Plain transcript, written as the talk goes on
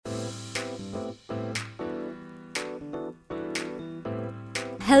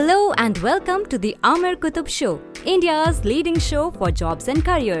Hello and welcome to the Aamir Kutub Show, India's leading show for jobs and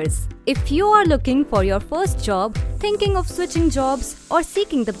careers. If you are looking for your first job, thinking of switching jobs or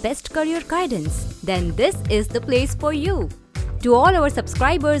seeking the best career guidance, then this is the place for you. To all our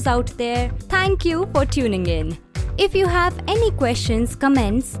subscribers out there, thank you for tuning in. If you have any questions,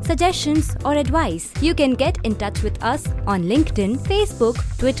 comments, suggestions or advice, you can get in touch with us on LinkedIn, Facebook,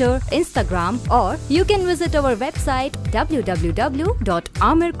 Twitter, Instagram, or you can visit our website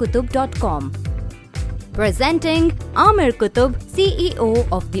www.aamirkutub.com. Presenting Aamir Kutub, CEO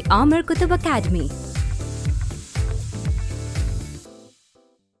of the Aamir Kutub Academy.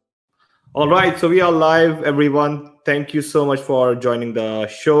 All right, so we are live, everyone. Thank you so much for joining the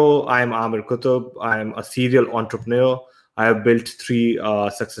show. I'm Aamir Kutub. I'm a serial entrepreneur. I have built 3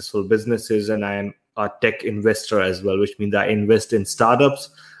 successful businesses, and I am a tech investor as well, which means I invest in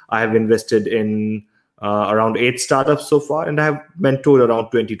startups. I have invested in around 8 startups so far, and I have mentored around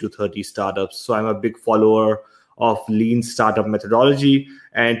 20 to 30 startups. So I'm a big follower of lean startup methodology,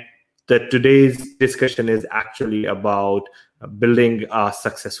 and today's discussion is actually about building a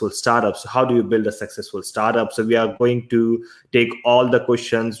successful startup. So how do you build a successful startup? So we are going to take all the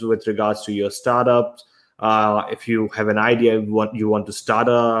questions with regards to your startups. If you have an idea, you want to start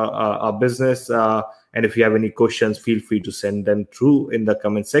a business, and if you have any questions, feel free to send them through in the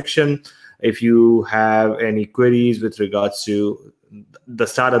comment section. If you have any queries with regards to the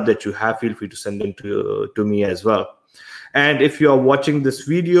startup that you have, feel free to send them to me as well. And if you are watching this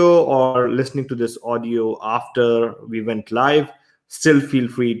video or listening to this audio after we went live, still feel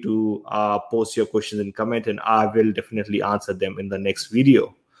free to post your questions and comment, and I will definitely answer them in the next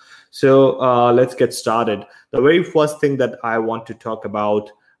video. So let's get started. The very first thing that I want to talk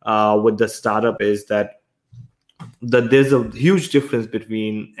about with the startup is that there's a huge difference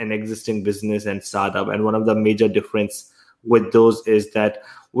between an existing business and startup. And one of the major difference with those is that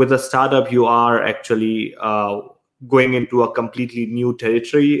with a startup, you are actually going into a completely new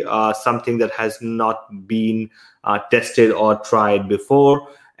territory, something that has not been tested or tried before.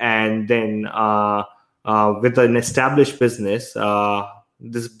 And then with an established business,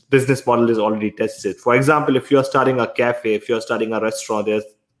 this business model is already tested. For example, if you're starting a cafe, if you're starting a restaurant, there's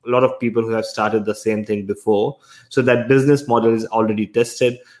a lot of people who have started the same thing before. So that business model is already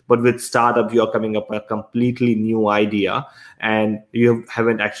tested. But with startup, you're coming up with a completely new idea and you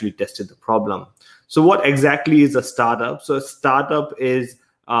haven't actually tested the problem. So what exactly is a startup? So a startup is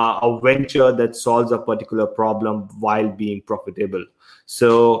a venture that solves a particular problem while being profitable.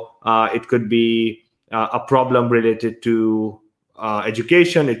 So it could be a problem related to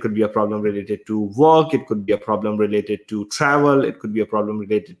education. It could be a problem related to work. It could be a problem related to travel. It could be a problem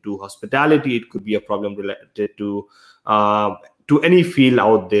related to hospitality. It could be a problem related to any field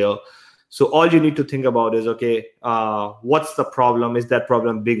out there. So all you need to think about is, okay, what's the problem? Is that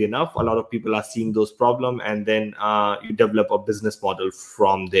problem big enough? A lot of people are seeing those problems, and then you develop a business model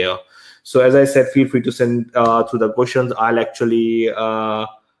from there. So as I said, feel free to send through the questions. I'll actually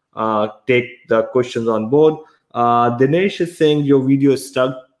take the questions on board. Dinesh is saying your video is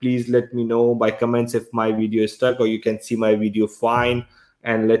stuck. Please let me know by comments if my video is stuck, or you can see my video fine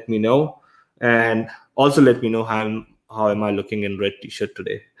and let me know. And also let me know how am I looking in red t-shirt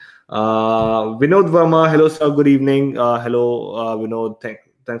today. Vinod Verma, hello sir, good evening. Hello Vinod,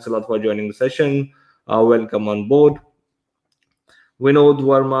 thanks a lot for joining the session. Welcome on board. Vinod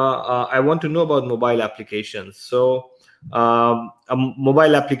Verma, I want to know about mobile applications. So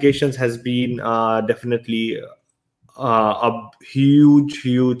mobile applications has been definitely a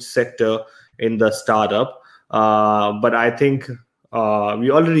huge sector in the startup, but I think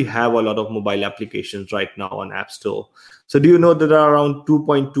we already have a lot of mobile applications right now on App Store. So do you know that there are around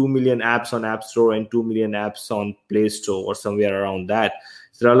 2.2 million apps on App Store and 2 million apps on Play Store, or somewhere around that?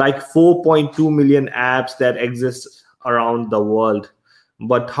 So there are like 4.2 million apps that exist around the world.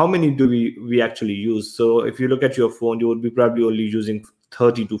 But how many do we actually use? So if you look at your phone, you would be probably only using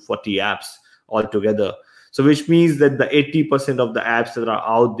 30 to 40 apps altogether. So which means that the 80% of the apps that are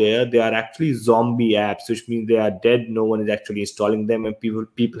out there, they are actually zombie apps, which means they are dead. No one is actually installing them, and people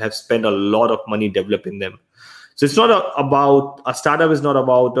have spent a lot of money developing them. So it's not about, a startup is not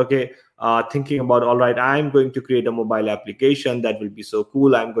about, okay, thinking about, all right, I'm going to create a mobile application that will be so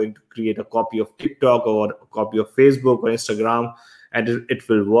cool. I'm going to create a copy of TikTok or a copy of Facebook or Instagram, and it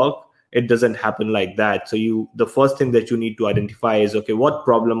will work. It doesn't happen like that. So the first thing that you need to identify is, okay, what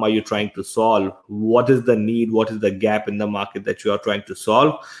problem are you trying to solve? What is the need? What is the gap in the market that you are trying to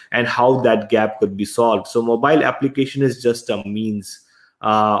solve, and how that gap could be solved? So mobile application is just a means.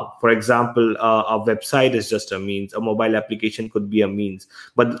 For example, a website is just a means. A mobile application could be a means.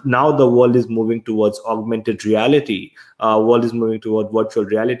 But now the world is moving towards augmented reality. World is moving toward virtual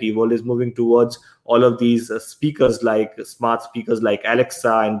reality. World is moving towards all of these speakers, like smart speakers like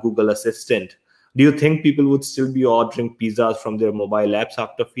Alexa and Google Assistant. Do you think people would still be ordering pizzas from their mobile apps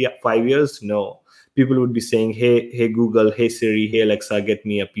after 5 years? No. People would be saying, hey Google, hey Siri, hey Alexa, get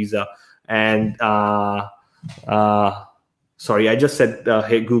me a pizza. And sorry, I just said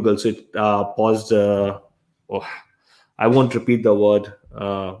hey Google, so it paused. I won't repeat the word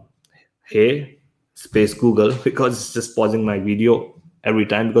hey space Google, because it's just pausing my video every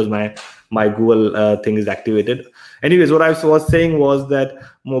time because my Google thing is activated. Anyways, what I was saying was that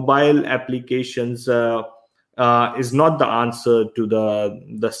mobile applications is not the answer to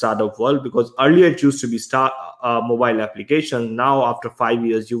the startup world, because earlier it used to be mobile application. Now after 5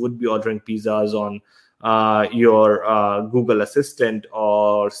 years, you would be ordering pizzas on your Google Assistant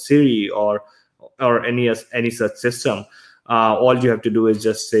or Siri or any such system. All you have to do is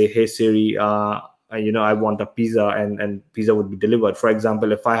just say, hey Siri, I want a pizza, and pizza would be delivered. For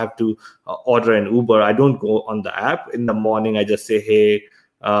example, if I have to order an Uber, I don't go on the app. In the morning, I just say, hey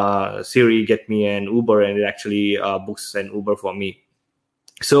Siri, get me an Uber, and it actually books an Uber for me.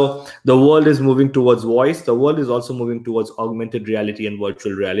 So the world is moving towards voice. The world is also moving towards augmented reality and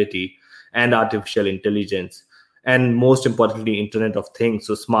virtual reality and artificial intelligence, and most importantly, Internet of Things.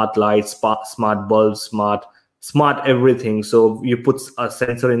 So smart lights, smart bulbs, smart everything. So you put a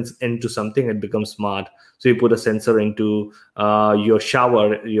sensor into something, it becomes smart. So you put a sensor into your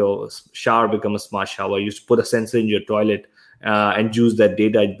shower becomes a smart shower. You put a sensor in your toilet and use that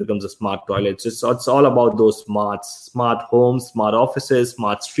data, it becomes a smart toilet. So it's all about those smart homes, smart offices,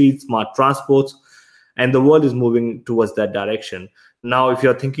 smart streets, smart transports, and the world is moving towards that direction. Now, if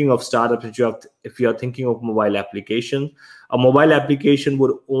you're thinking of startups, if you're thinking of mobile application, a mobile application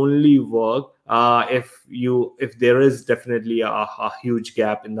would only work if there is definitely a huge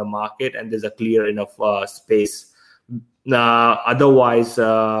gap in the market and there's a clear enough space. Otherwise,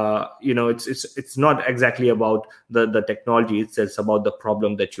 it's not exactly about the technology itself. It's about the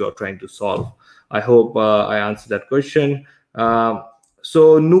problem that you are trying to solve. I hope I answered that question.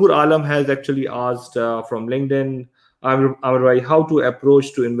 So Noor Alam has actually asked from LinkedIn, how to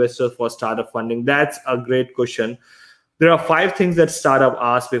approach to investors for startup funding? That's a great question. There are 5 things that startup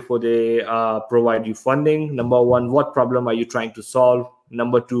ask before they provide you funding. Number 1, what problem are you trying to solve?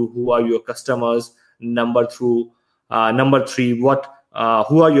 Number 2, who are your customers? Number 3,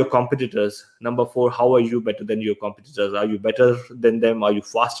 who are your competitors? Number 4, how are you better than your competitors? Are you better than them? Are you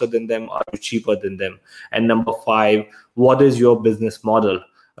faster than them? Are you cheaper than them? And number 5, what is your business model?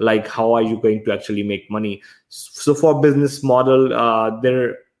 Like, how are you going to actually make money? So for business model,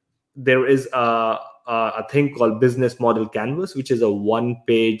 there is a thing called business model canvas, which is a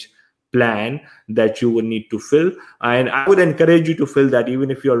 1-page plan that you would need to fill. And I would encourage you to fill that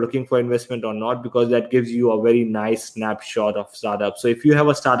even if you're looking for investment or not, because that gives you a very nice snapshot of startup. So if you have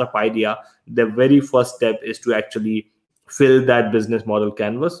a startup idea, the very first step is to actually fill that business model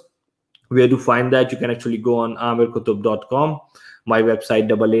canvas. Where to find that? You can actually go on amirkutub.com, my website,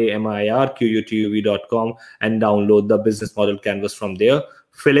 amirkutub.com, and download the business model canvas from there.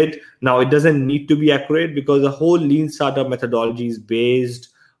 Fill it. Now, it doesn't need to be accurate, because the whole lean startup methodology is based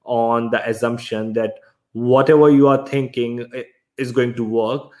on the assumption that whatever you are thinking is going to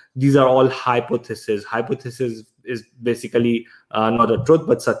work. These are all hypotheses. Hypothesis is basically not a truth,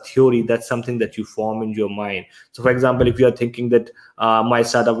 but it's a theory. That's something that you form in your mind. So for example, if you're thinking that my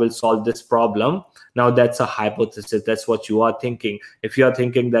startup will solve this problem, now that's a hypothesis. That's what you are thinking. If you are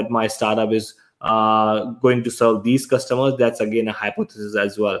thinking that my startup is going to serve these customers, that's again a hypothesis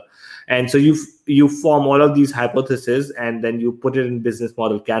as well. And so you form all of these hypotheses, and then you put it in business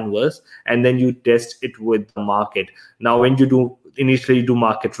model canvas, and then you test it with the market. Now, when you initially do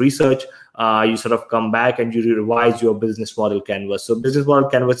market research, you sort of come back and you revise your business model canvas. So business model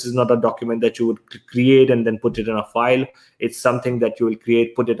canvas is not a document that you would create and then put it in a file. It's something that you will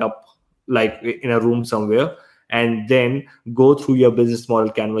create, put it up like in a room somewhere, and then go through your business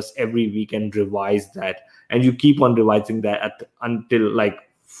model canvas every week and revise that. And you keep on revising that until like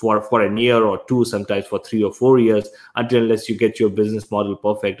for a year or two, sometimes for 3 or 4 years, unless you get your business model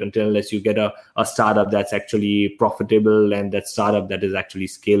perfect, unless you get a startup that's actually profitable and that startup that is actually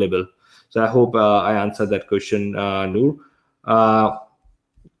scalable. So I hope I answered that question, Noor.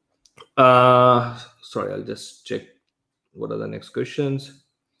 Sorry, I'll just check what are the next questions.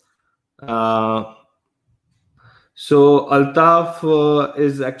 So Altaf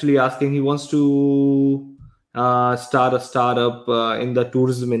is actually asking, he wants to start a startup in the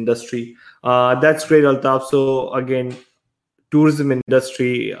tourism industry. That's great, Altaf. So again, tourism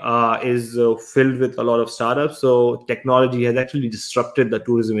industry is filled with a lot of startups. So technology has actually disrupted the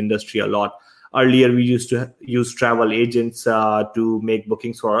tourism industry a lot. Earlier, we used to use travel agents to make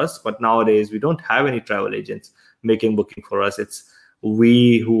bookings for us, but nowadays we don't have any travel agents making booking for us. It's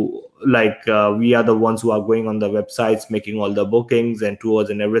we are the ones who are going on the websites, making all the bookings and tours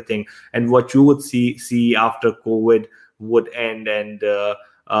and everything. And what you would see after COVID would end, and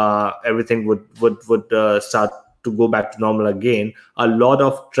everything would start to go back to normal again, a lot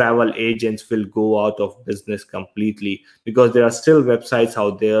of travel agents will go out of business completely, because there are still websites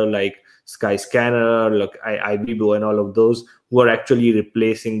out there like Skyscanner, like Ibibo, and all of those, who are actually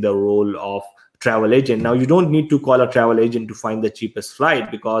replacing the role of travel agent. Now, you don't need to call a travel agent to find the cheapest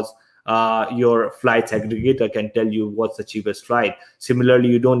flight, because your flights aggregator can tell you what's the cheapest flight. Similarly,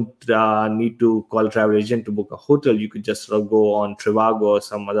 you don't need to call a travel agent to book a hotel. You could just go on Trivago or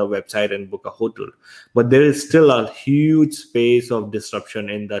some other website and book a hotel. But there is still a huge space of disruption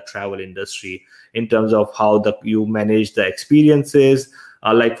in the travel industry in terms of how you manage the experiences.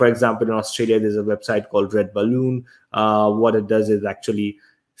 Like, for example, in Australia, there's a website called Red Balloon. What it does is actually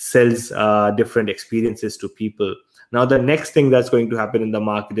sells different experiences to people. Now, the next thing that's going to happen in the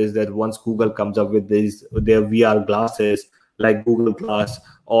market is that once Google comes up with their VR glasses, like Google Glass,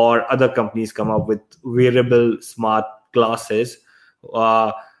 or other companies come up with wearable smart glasses,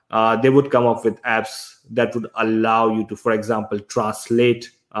 they would come up with apps that would allow you to, for example,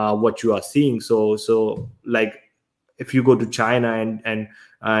 translate what you are seeing. So like, if you go to China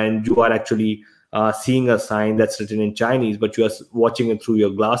and you are actually seeing a sign that's written in Chinese, but you are watching it through your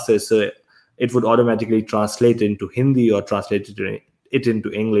glasses, so it would automatically translate into Hindi or translate it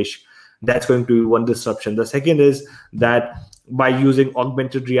into English. That's going to be one disruption. The second is that by using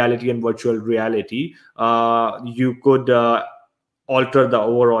augmented reality and virtual reality, you could alter the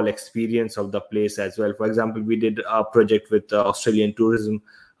overall experience of the place as well. For example, we did a project with Australian Tourism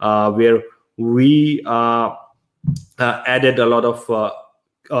where we added a lot of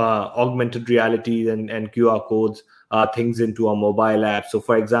augmented reality and QR codes, things into a mobile app. So,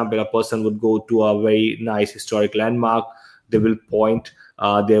 for example, a person would go to a very nice historic landmark. They will point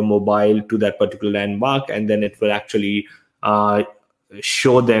their mobile to that particular landmark, and then it will actually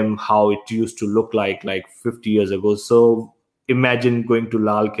show them how it used to look like 50 years ago. So imagine going to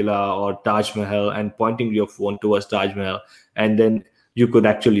Lal Killa or Taj Mahal and pointing your phone towards Taj Mahal, and then you could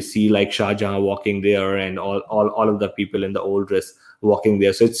actually see like Shah Jahan walking there and all of the people in the old dress walking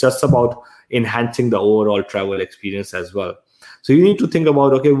there. So it's just about enhancing the overall travel experience as well. So you need to think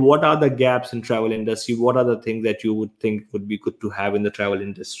about, okay, what are the gaps in travel industry? What are the things that you would think would be good to have in the travel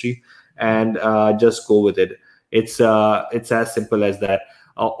industry? And just go with it. It's as simple as that.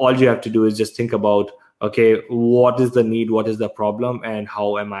 All you have to do is just think about, okay, what is the need? What is the problem? And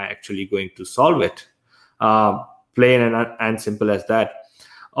how am I actually going to solve it? Plain and simple as that.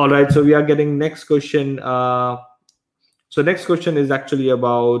 All right, so we are getting next question. So next question is actually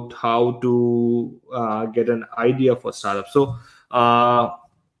about how to get an idea for startup. So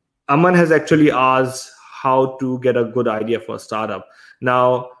Aman has actually asked how to get a good idea for a startup.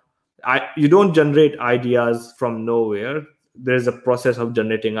 Now, you don't generate ideas from nowhere. There's a process of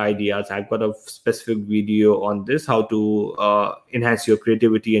generating ideas. I've got a specific video on this, how to enhance your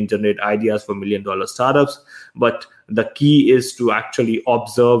creativity and generate ideas for $1 million startups. But the key is to actually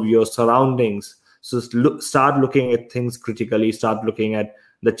observe your surroundings. So start looking at things critically, start looking at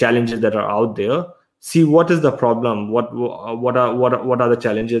the challenges that are out there. See what is the problem, what are the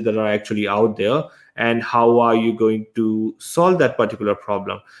challenges that are actually out there, and how are you going to solve that particular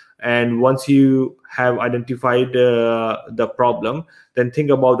problem. And once you have identified the problem, then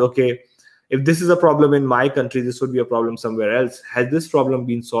think about, okay, if this is a problem in my country, this would be a problem somewhere else. Has this problem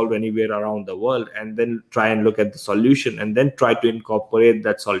been solved anywhere around the world? And then try and look at the solution and then try to incorporate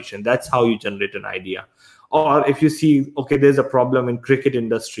that solution. That's how you generate an idea. Or if you see, okay, there's a problem in cricket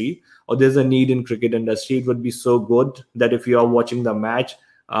industry, or there's a need in cricket industry, it would be so good that if you are watching the match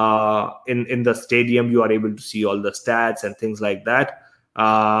in the stadium, you are able to see all the stats and things like that.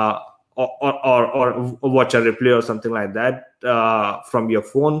 Or watch a replay or something like that from your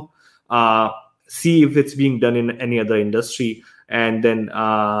phone. See if it's being done in any other industry, and then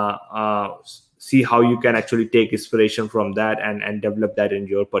see how you can actually take inspiration from that and develop that in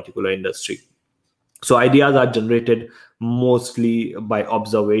your particular industry. So ideas are generated mostly by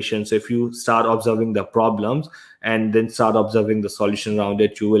observation. So if you start observing the problems and then start observing the solution around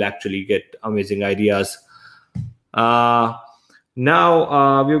it, you will actually get amazing ideas. Now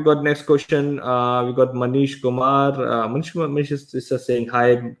we've got next question. We've got Manish Kumar. Manish is saying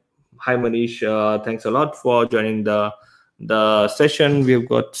hi Manish. Thanks a lot for joining the session. We've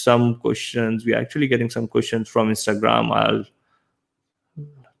got some questions. We're actually getting some questions from Instagram.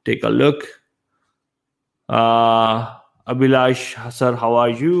 take a look. Abhilash, sir, how are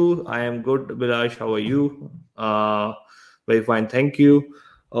you? I am good, Abhilash. How are you? Very fine, thank you.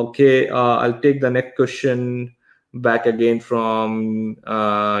 Okay, I'll take the next question back again from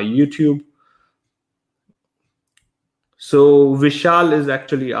YouTube. So Vishal is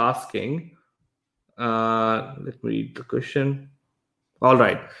actually asking, let me read the question. All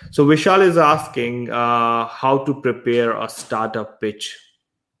right. So Vishal is asking how to prepare a startup pitch.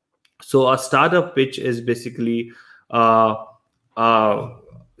 So a startup pitch is basically uh, a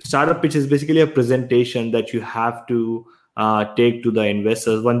presentation that you have to take to the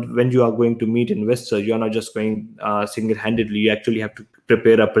investors. When you are going to meet investors, you are not just going single-handedly. You actually have to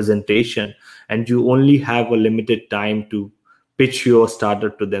prepare a presentation, and you only have a limited time to pitch your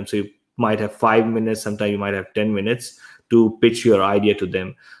startup to them. So you might have 5 minutes, sometimes you might have 10 minutes to pitch your idea to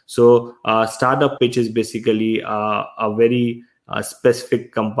them. So startup pitch is basically a very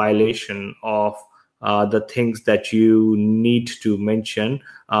specific compilation of the things that you need to mention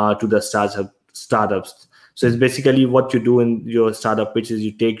to the startups. So it's basically what you do in your startup pitch is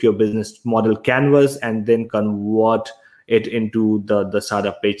you take your business model canvas and then convert it into the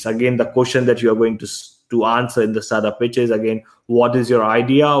startup pitch. Again, the question that you are going to answer in the startup pitch is, again, what is your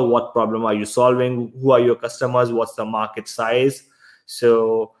idea? What problem are you solving? Who are your customers? What's the market size?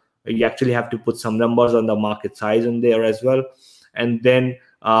 So you actually have to put some numbers on the market size in there as well. And then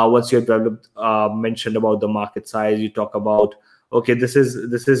once you have developed, mentioned about the market size, you talk about, okay, this is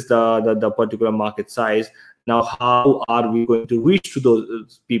the particular market size. Now, how are we going to reach to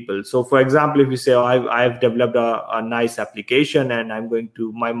those people? So, for example, if you say, I've developed a nice application and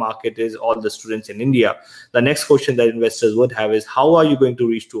my market is all the students in India. The next question that investors would have is, how are you going to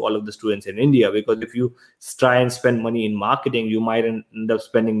reach to all of the students in India? Because if you try and spend money in marketing, you might end up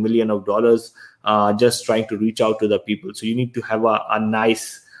spending millions of dollars just trying to reach out to the people. So you need to have a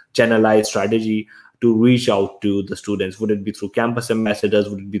nice channelized strategy to reach out to the students. Would it be through campus ambassadors?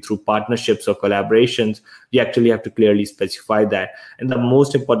 Would it be through partnerships or collaborations? You actually have to clearly specify that. And the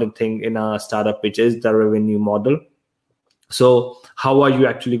most important thing in a startup pitch is the revenue model. So how are you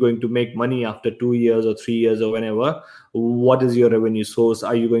actually going to make money after 2 years or 3 years or whenever? What is your revenue source?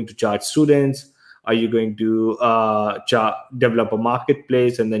 Are you going to charge students? Are you going to develop a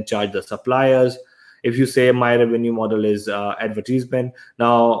marketplace and then charge the suppliers? If you say my revenue model is advertisement,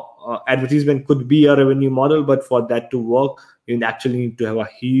 now advertisement could be a revenue model, but for that to work, you actually need to have a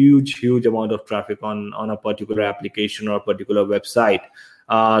huge amount of traffic on a particular application or a particular website.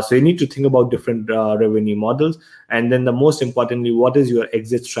 So you need to think about different revenue models. And then the most importantly, what is your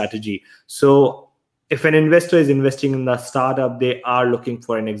exit strategy? So if an investor is investing in the startup, they are looking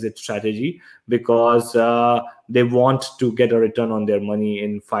for an exit strategy because they want to get a return on their money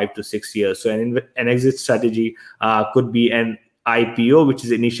in 5 to 6 years. So an exit strategy could be an IPO, which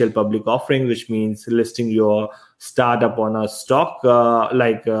is initial public offering, which means listing your startup on a stock, on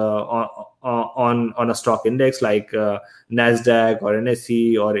a stock index like NASDAQ or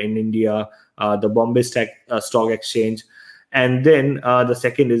NSE, or in India, the Bombay Stock Exchange. And then the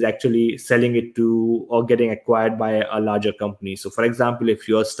second is actually selling it to or getting acquired by a larger company. So, for example, if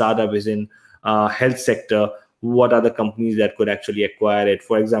your startup is in health sector, what are the companies that could actually acquire it?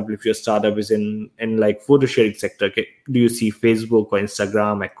 For example, if your startup is in like photo sharing sector, do you see Facebook or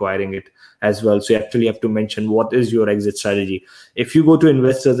Instagram acquiring it as well? So you actually have to mention what is your exit strategy. If you go to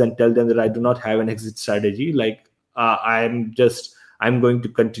investors and tell them that I do not have an exit strategy, like I'm going to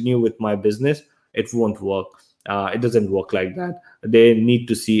continue with my business, it won't work. It doesn't work like that. They need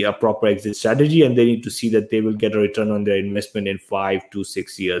to see a proper exit strategy, and they need to see that they will get a return on their investment in 5 to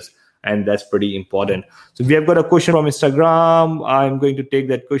 6 years. And that's pretty important. So we have got a question from Instagram. I'm going to take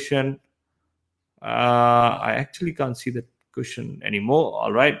that question. I actually can't see that question anymore.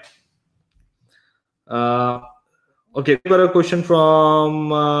 All right. Okay, we got a question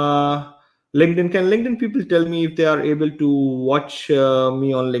from LinkedIn. Can LinkedIn people tell me if they are able to watch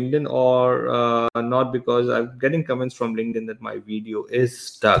me on LinkedIn or not? Because I'm getting comments from LinkedIn that my video is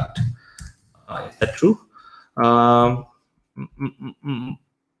stuck. Is that true?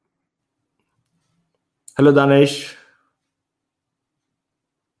 Hello, Danesh.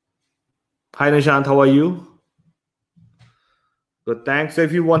 Hi, Nishant. How are you? Good, thanks. So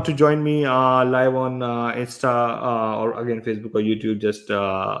if you want to join me live on Insta or again Facebook or YouTube, just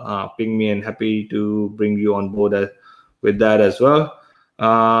ping me, and happy to bring you on board with that as well.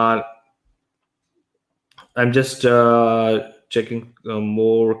 I'm just checking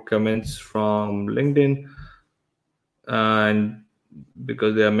more comments from LinkedIn, and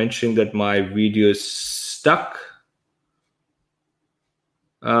because they are mentioning that my video is stuck.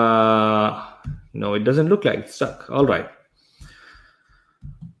 No, it doesn't look like it's stuck. All right.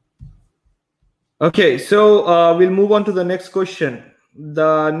 Okay, so we'll move on to the next question.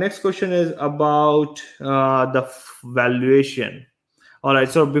 The next question is about the valuation. All right,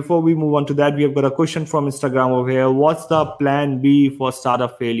 so before we move on to that, we have got a question from Instagram over here. What's the plan B for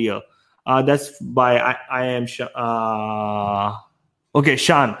startup failure? That's by I am okay,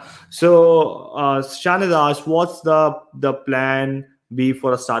 Shan. So Shan has asked, what's the plan B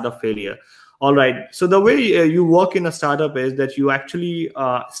for a startup failure? All right. So the way you work in a startup is that you actually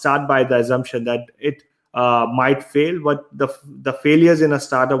start by the assumption that it might fail, but the failures in a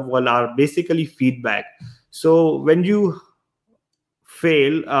startup world are basically feedback. So when you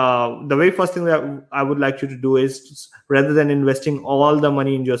fail, the very first thing that I would like you to do is, rather than investing all the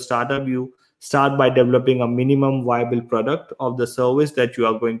money in your startup, you start by developing a minimum viable product of the service that you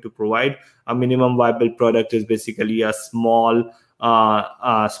are going to provide. A minimum viable product is basically a small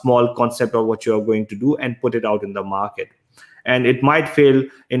concept of what you are going to do, and put it out in the market. And it might fail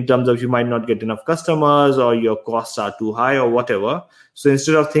in terms of you might not get enough customers, or your costs are too high, or whatever. So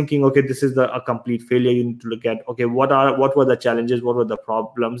instead of thinking, okay, this is a complete failure, you need to look at, okay, what were the challenges, what were the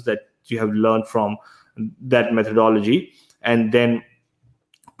problems that you have learned from that methodology, and then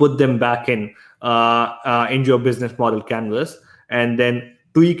put them back in your business model canvas, and then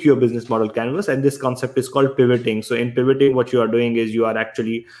tweak your business model canvas. And this concept is called pivoting. So in pivoting, what you are doing is you are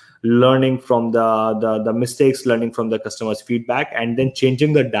actually learning from the mistakes, learning from the customer's feedback, and then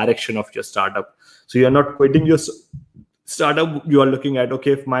changing the direction of your startup. So you're not quitting your startup. You are looking at,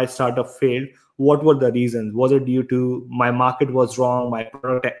 okay, if my startup failed, what were the reasons? Was it due to my market was wrong, my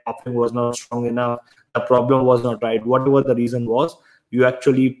product offering was not strong enough, the problem was not right? Whatever the reason was, you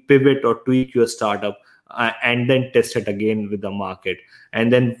actually pivot or tweak your startup, and then test it again with the market,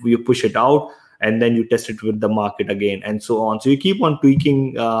 and then you push it out, and then you test it with the market again, and so on. So you keep on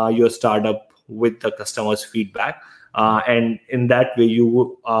tweaking your startup with the customer's feedback, and in that way you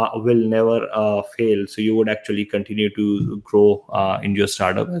will never fail. So you would actually continue to grow in your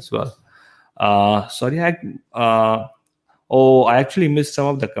startup as well. Sorry, I actually missed some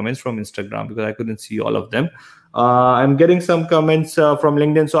of the comments from Instagram because I couldn't see all of them. I'm getting some comments from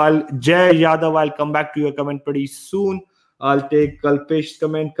LinkedIn. So Jay Yadav, I'll come back to your comment pretty soon. I'll take Kalpesh's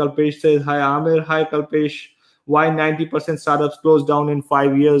comment. Kalpesh says, hi, Amir. Hi, Kalpesh. Why 90% startups close down in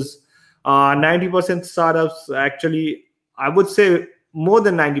 5 years? 90% startups, actually, I would say more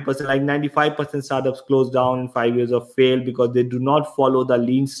than 90%, like 95% startups close down in 5 years or fail because they do not follow the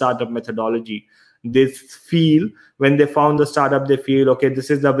lean startup methodology. They feel, when they found the startup, they feel, okay, this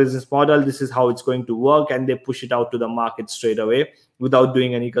is the business model, this is how it's going to work, and they push it out to the market straight away without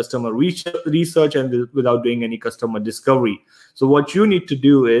doing any customer research and without doing any customer discovery. So what you need to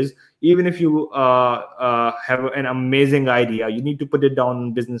do is, even if you have an amazing idea, you need to put it down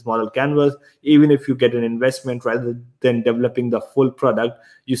on business model canvas. Even if you get an investment, rather than developing the full product,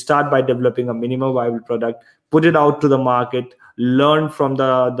 you start by developing a minimum viable product, put it out to the market, learn from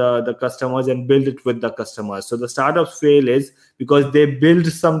the customers, and build it with the customers. So the startups fail is because they build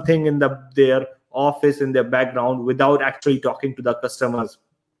something in their office, in their background, without actually talking to the customers.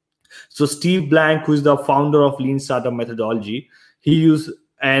 So Steve Blank, who's the founder of Lean Startup methodology, he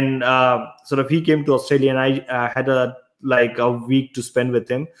came to Australia, and I had a week to spend with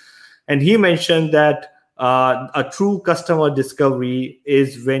him, and he mentioned that a true customer discovery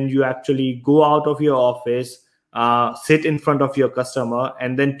is when you actually go out of your office, sit in front of your customer,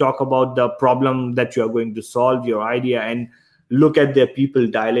 and then talk about the problem that you are going to solve, your idea, and look at their pupil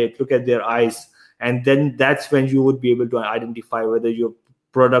dilate, look at their eyes, and then that's when you would be able to identify whether your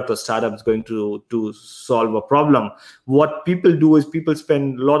product or startup is going to solve a problem. What people do is people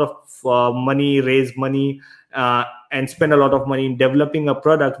spend a lot of money, raise money, and spend a lot of money in developing a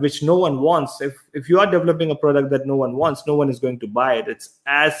product which no one wants. If you are developing a product that no one wants, no one is going to buy it. It's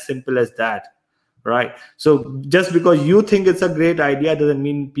as simple as that, right? So just because you think it's a great idea doesn't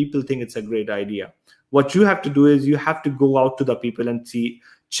mean people think it's a great idea. What you have to do is you have to go out to the people and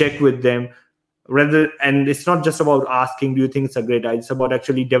check with them. And it's not just about asking, do you think it's a great idea? It's about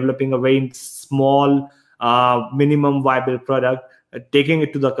actually developing a very small minimum viable product, taking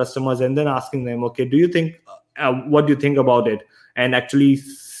it to the customers, and then asking them, okay, what do you think about it? And actually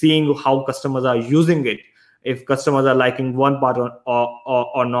seeing how customers are using it, if customers are liking one part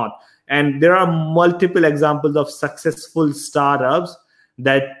or not. And there are multiple examples of successful startups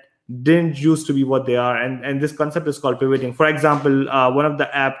that didn't used to be what they are. And this concept is called pivoting. For example, one of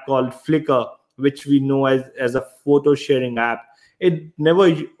the app called Flickr, which we know as a photo sharing app, it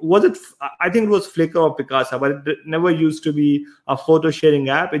never was it. I think it was Flickr or Picasa, but it never used to be a photo sharing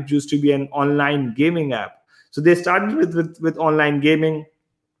app. It used to be an online gaming app. So they started with online gaming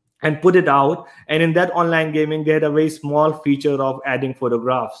and put it out. And in that online gaming, they had a very small feature of adding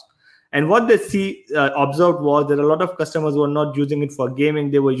photographs. And what they observed was that a lot of customers were not using it for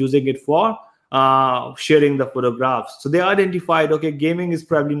gaming; they were using it for sharing the photographs. So they identified, okay, gaming is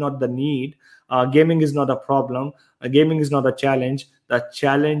probably not the need. Gaming is not a problem. Gaming is not a challenge. The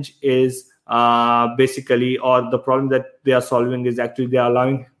challenge is basically, or the problem that they are solving is actually they are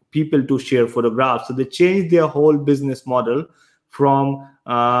allowing people to share photographs. So they changed their whole business model from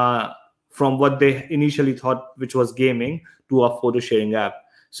what they initially thought, which was gaming, to a photo sharing app.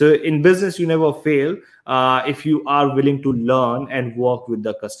 So in business, you never fail if you are willing to learn and work with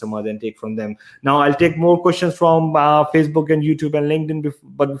the customers and take from them. Now, I'll take more questions from Facebook and YouTube and LinkedIn.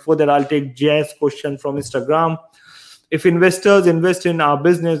 But before that, I'll take Jay's question from Instagram. If investors invest in our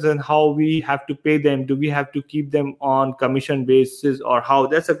business, and how we have to pay them? Do we have to keep them on commission basis, or how?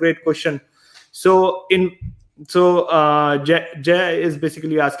 That's a great question. So Jay is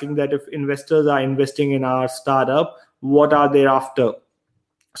basically asking that if investors are investing in our startup, what are they after?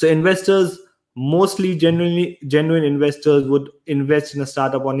 So investors, mostly genuine investors, would invest in a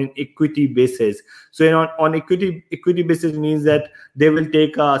startup on an equity basis. So on equity basis means that they will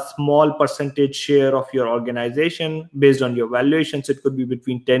take a small percentage share of your organization based on your valuation. So it could be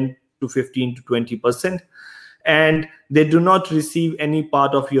between 10 to 15 to 20%. And they do not receive any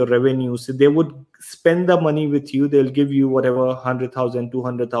part of your revenue. So they would spend the money with you. They'll give you whatever, 100,000,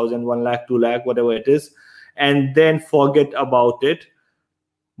 200,000, 1 lakh, 2 lakh, whatever it is, and then forget about it.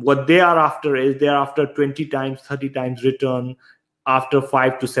 What they are after is they're after 20 times, 30 times return after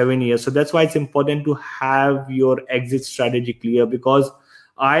 5 to 7 years. So that's why it's important to have your exit strategy clear, because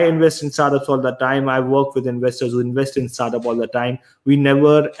I invest in startups all the time. I work with investors who invest in startup all the time. We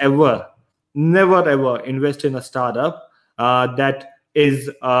never ever invest in a startup that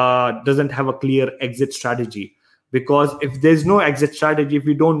doesn't have a clear exit strategy. Because if there's no exit strategy, if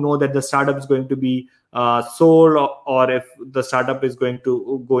we don't know that the startup is going to be sold, or if the startup is going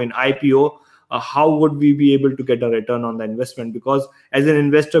to go in IPO, how would we be able to get a return on the investment? Because as an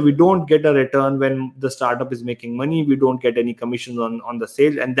investor, we don't get a return when the startup is making money. We don't get any commissions on the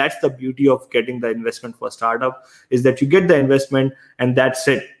sale. And that's the beauty of getting the investment for startup, is that you get the investment and that's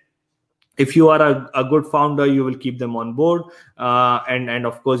it. If you are a good founder, you will keep them on board and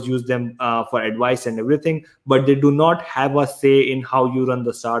of course use them for advice and everything, but they do not have a say in how you run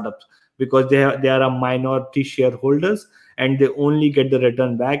the startups, because they are a minority shareholders, and they only get the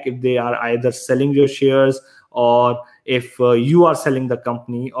return back if they are either selling your shares, or if you are selling the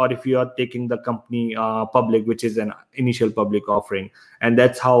company, or if you are taking the company public, which is an initial public offering. And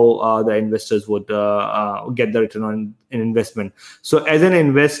that's how the investors would get the return on an investment. So as an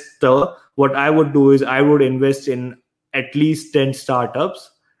investor, what I would do is I would invest in at least 10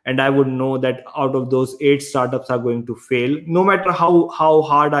 startups, and I would know that out of those 8 startups are going to fail. No matter how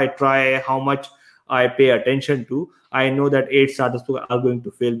hard I try, how much I pay attention to, I know that 8 startups are going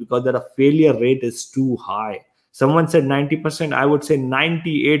to fail, because the failure rate is too high. Someone said 90%, I would say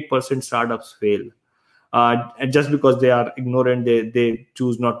 98% startups fail. And just because they are ignorant, they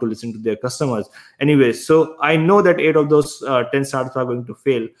choose not to listen to their customers. Anyway, so I know that 8 of those 10 startups are going to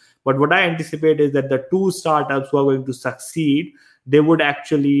fail. But what I anticipate is that the 2 startups who are going to succeed, they would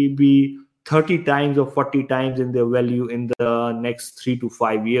actually be 30 times or 40 times in their value in the next 3 to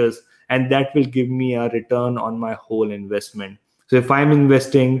 5 years. And that will give me a return on my whole investment. So if I'm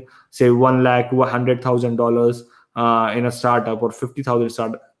investing, say, $100,000 in a startup, or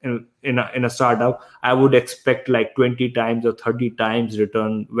 50,000 in a startup, I would expect like 20 times or 30 times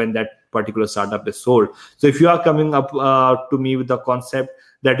return when that particular startup is sold. So if you are coming up to me with a concept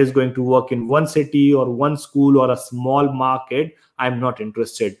that is going to work in one city or one school or a small market, I'm not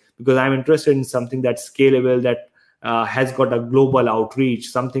interested, because I'm interested in something that's scalable, that has got a global outreach,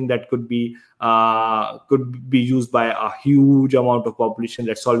 something that could be used by a huge amount of population,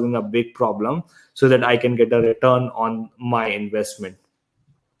 that's solving a big problem, so that I can get a return on my investment.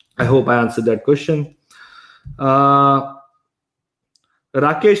 I hope I answered that question. Rakesh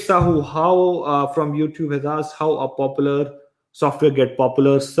Sahu, from YouTube, has asked how a popular software get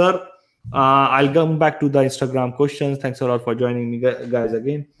popular. Sir, I'll come back to the Instagram questions. Thanks a lot for joining me, guys,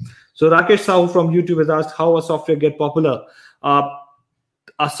 again. So Rakesh Sahu from YouTube has asked how a software get popular.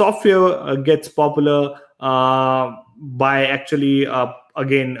 A software gets popular by actually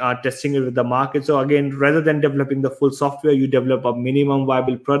testing it with the market. So again, rather than developing the full software, you develop a minimum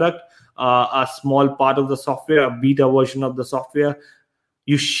viable product, a small part of the software, a beta version of the software.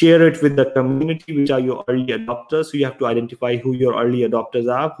 You share it with the community, which are your early adopters. So you have to identify who your early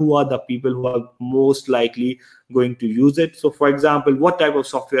adopters are, who are the people who are most likely going to use it. So for example, what type of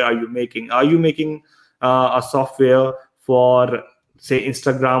software are you making? Are you making a software for, say,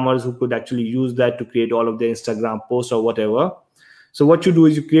 Instagrammers who could actually use that to create all of their Instagram posts or whatever? So what you do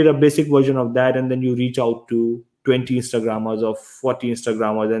is you create a basic version of that, and then you reach out to 20 Instagrammers or 40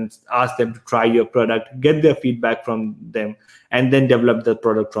 Instagrammers and ask them to try your product, get their feedback from them, and then develop the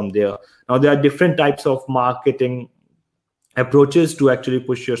product from there. Now, there are different types of marketing approaches to actually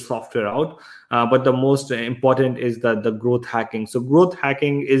push your software out. But the most important is the growth hacking. So growth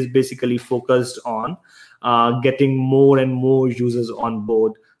hacking is basically focused on getting more and more users on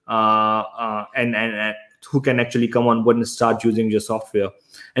board and who can actually come on board and start using your software.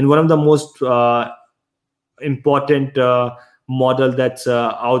 And one of the most important model that's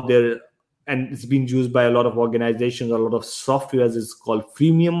out there, and it's been used by a lot of organizations, a lot of softwares, is called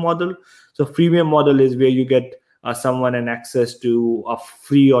freemium model. So freemium model is where you get someone an access to a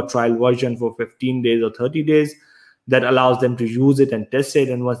free or trial version for 15 days or 30 days that allows them to use it and test it.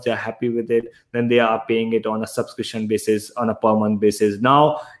 And once they're happy with it, then they are paying it on a subscription basis, on a per month basis.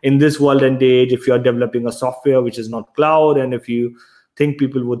 Now, in this world and age, if you're developing a software which is not cloud, and if you think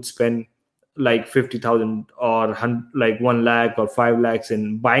people would spend like 50,000 or like 1 lakh or 5 lakhs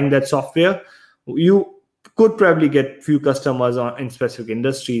in buying that software, you could probably get few customers in specific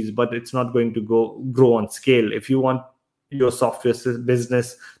industries, but it's not going to grow on scale. If you want your software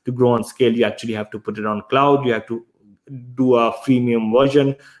business to grow on scale, you actually have to put it on cloud. You have to do a freemium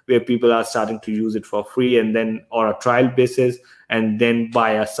version where people are starting to use it for free, and then, or a trial basis, and then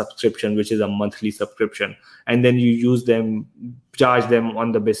buy a subscription, which is a monthly subscription. And then you use them, charge them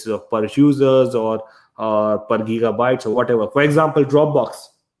on the basis of per users or per gigabytes or whatever. For example,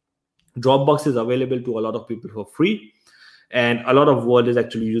 Dropbox is available to a lot of people for free, and a lot of world is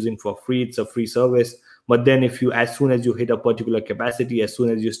actually using for free. It's a free service. But then as soon as you hit a particular capacity, as soon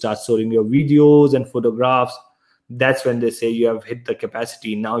as you start storing your videos and photographs, that's when they say you have hit the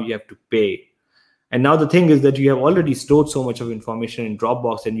capacity. Now you have to pay. And now the thing is that you have already stored so much of information in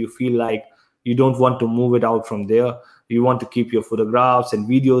Dropbox, and you feel like you don't want to move it out from there. You want to keep your photographs and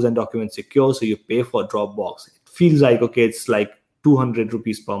videos and documents secure, so you pay for Dropbox. It feels like, okay, it's like 200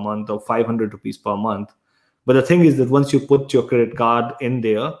 rupees per month or 500 rupees per month. But the thing is that once you put your credit card in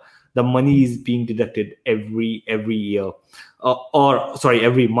there, the money is being deducted every year,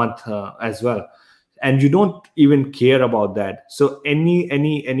 every month as well. And you don't even care about that. So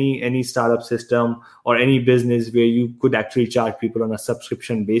any startup system or any business where you could actually charge people on a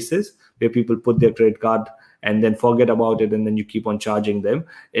subscription basis, where people put their credit card and then forget about it, and then you keep on charging them,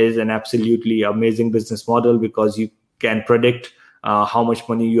 is an absolutely amazing business model, because you can predict how much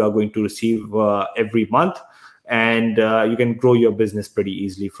money you are going to receive every month, and you can grow your business pretty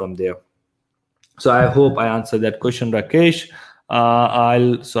easily from there. So I hope I answered that question, Rakesh.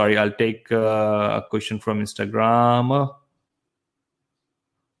 I'll take a question from Instagram.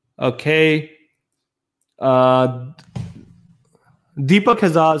 Okay. Deepak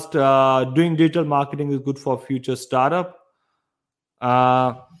has asked, doing digital marketing is good for future startup.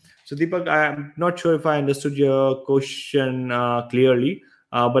 So Deepak, I'm not sure if I understood your question clearly,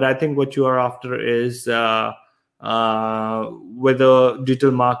 but I think what you are after is whether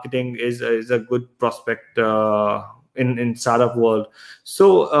digital marketing is a good prospect in startup world.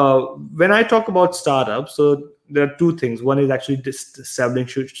 So when I talk about startups, so there are two things. One is actually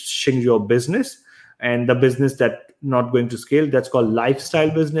establishing your business, and the business that not going to scale, that's called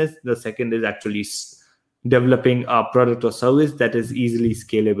lifestyle business. The second is actually developing a product or service that is easily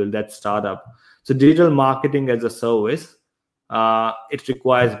scalable, that's startup. So digital marketing as a service, it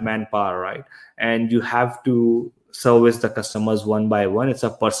requires manpower, right? And you have to service the customers one by one. It's a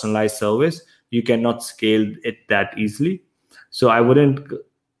personalized service. You cannot scale it that easily. So I wouldn't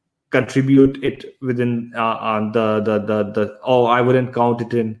contribute it within I wouldn't count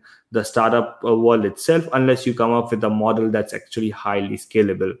it in the startup world itself, unless you come up with a model that's actually highly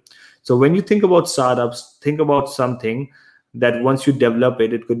scalable. So when you think about startups, think about something that once you develop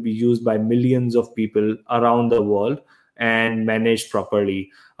it, it could be used by millions of people around the world and managed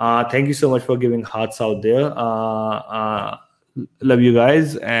properly. Thank you so much for giving hearts out there. Love you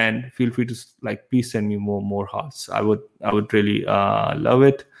guys, and feel free to please send me more hearts. I would really love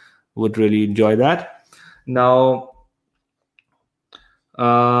it. Would really enjoy that. Now,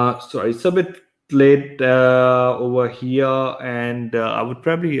 sorry, it's a bit late over here, and I would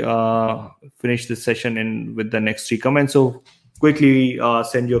probably finish this session with the next 3 comments. So quickly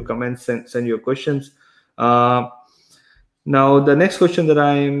send your comments, send your questions. Now, the next question that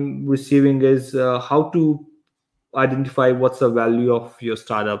I'm receiving is how to identify what's the value of your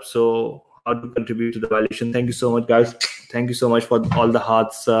startup. So how to contribute to the valuation. Thank you so much, guys. Thank you so much for all the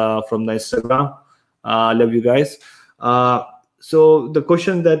hearts from the Instagram. Love you guys. So the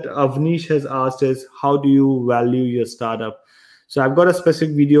question that Avnish has asked is, how do you value your startup? So I've got a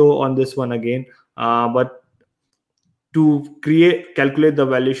specific video on this one again, but to calculate the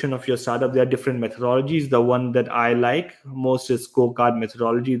valuation of your startup, there are different methodologies. The one that I like most is scorecard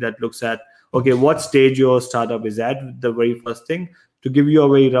methodology, that looks at, okay, what stage your startup is at, the very first thing. To give you a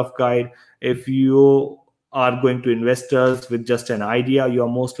very rough guide, if you are going to investors with just an idea, you are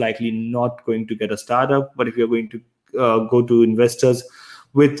most likely not going to get a startup. But if you're going to go to investors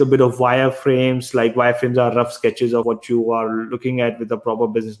with a bit of wireframes, like wireframes are rough sketches of what you are looking at with a proper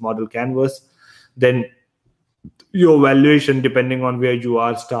business model canvas, then your valuation, depending on where you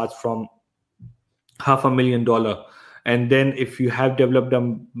are, starts from $500,000. And then if you have developed a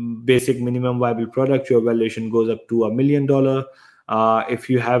basic minimum viable product, your valuation goes up to $1 million. If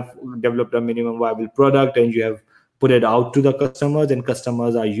you have developed a minimum viable product and you have put it out to the customers and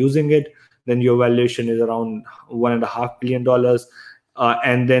customers are using it, then your valuation is around $1.5 million.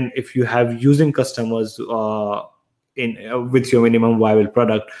 And then if you have using customers with your minimum viable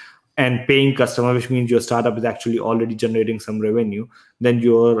product and paying customer, which means your startup is actually already generating some revenue, then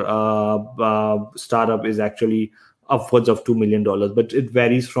your startup is actually upwards of $2 million. But it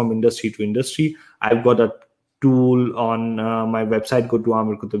varies from industry to industry. I've got a tool on my website. Go to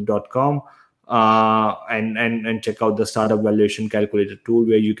amirkutub.com and check out the startup valuation calculator tool,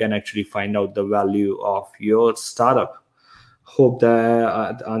 where you can actually find out the value of your startup. Hope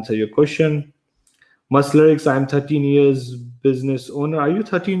that answer your question. Muslyrics, I'm 13 years business owner. Are you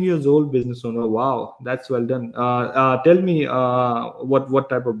 13 years old business owner? Wow, that's well done. Tell me what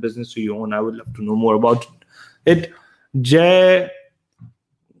type of business do you own? I would love to know more about it.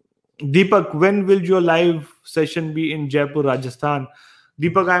 Deepak, when will your live session be in Jaipur, Rajasthan?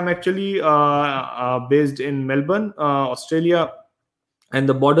 Deepak, I'm actually based in Melbourne, Australia, and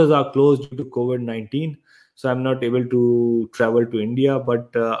the borders are closed due to COVID-19. So I'm not able to travel to India,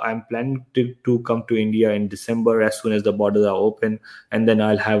 but I'm planning to come to India in December as soon as the borders are open, and then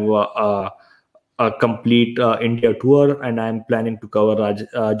I'll have a complete India tour, and I'm planning to cover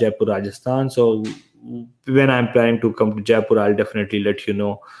Jaipur, Rajasthan. So when I'm planning to come to Jaipur, I'll definitely let you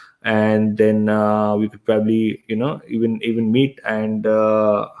know, and then we could probably even meet and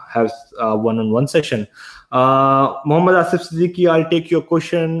have a one-on-one session. Mohammad Asif Siddiqui, I'll take your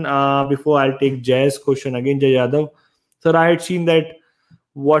question before I'll take Jay's question again. Jay Yadav, sir, I had seen that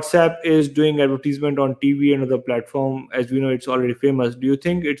WhatsApp is doing advertisement on TV and other platform. As we know, it's already famous. Do you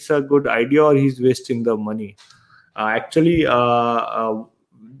think it's a good idea, or he's wasting the money? Actually,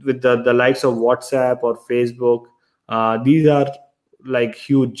 with the likes of WhatsApp or Facebook, these are like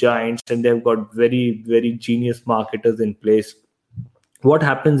huge giants, and they've got very, very genius marketers in place. What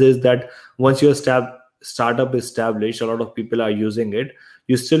happens is that once your startup is established, a lot of people are using it.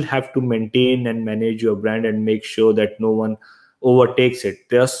 You still have to maintain and manage your brand and make sure that no one overtakes it.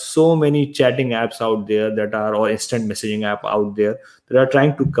 There are so many chatting apps out there or instant messaging app out there that are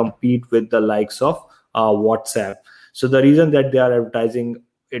trying to compete with the likes of WhatsApp. So the reason that they are advertising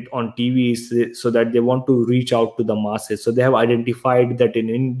it on TV is so that they want to reach out to the masses. So they have identified that in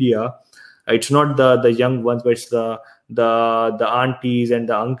India, it's not the young ones, but it's the aunties and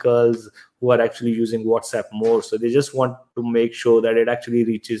the uncles who are actually using WhatsApp more. So they just want to make sure that it actually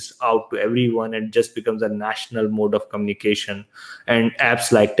reaches out to everyone and just becomes a national mode of communication. And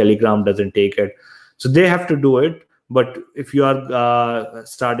apps like Telegram doesn't take it. So they have to do it. But if you are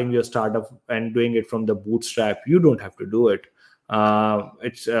starting your startup and doing it from the bootstrap, you don't have to do it.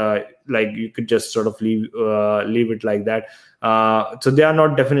 It's like you could just sort of leave it like that. So they are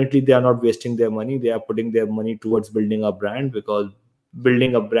not wasting their money. They are putting their money towards building a brand, because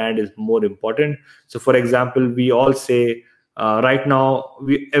building a brand is more important. So for example, we all say right now,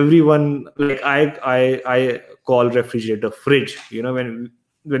 everyone, like I call refrigerator fridge. When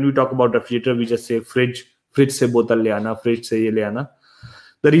we talk about refrigerator, we just say fridge se bottle le aana, fridge se ye le aana.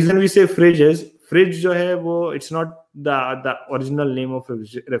 The reason we say fridge is fridge jo hai wo, it's not the original name of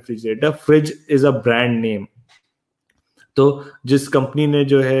refrigerator. Fridge is a brand name. तो जिस company ने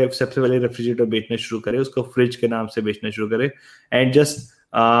जो है सबसे पहले refrigerator बेचना शुरू करे, उसको फ्रिज के नाम से बेचना शुरू करे, and just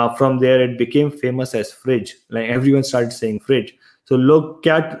from there it became famous as fridge. Like everyone started saying fridge. So look,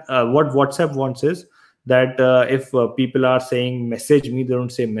 what WhatsApp wants is that if people are saying message me, they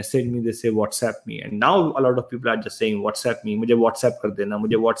don't say message me, they say WhatsApp me. And now a lot of people are just saying WhatsApp me. मुझे WhatsApp कर देना,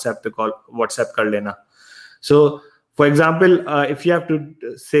 मुझे WhatsApp पे WhatsApp कर लेना. So for example, if you have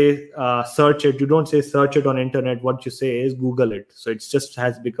to say search it, you don't say search it on internet. What you say is Google it. So it just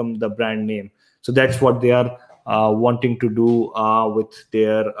has become the brand name. So that's what they are wanting to do with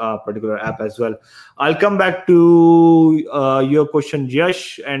their particular app as well. I'll come back to your question,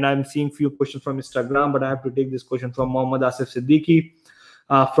 Yash, and I'm seeing few questions from Instagram, but I have to take this question from Mohammad Asif Siddiqui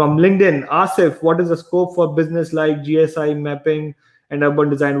from LinkedIn. Asif, what is the scope for business like GSI mapping and urban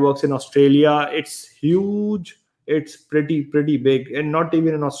design works in Australia? It's huge. it's pretty big. And not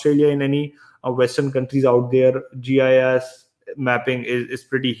even in Australia, in any Western countries out there, GIS mapping is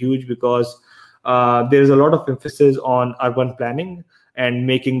pretty huge, because there's a lot of emphasis on urban planning and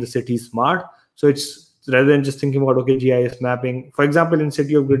making the city smart. So it's rather than just thinking about, okay, GIS mapping. For example, in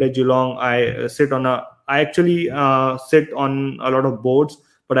city of Greater Geelong, I actually sit on a lot of boards,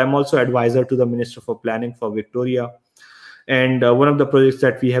 but I'm also advisor to the Minister for Planning for Victoria. And one of the projects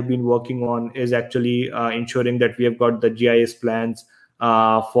that we have been working on is actually ensuring that we have got the GIS plans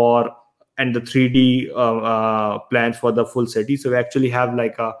and the 3D plans for the full city. So we actually have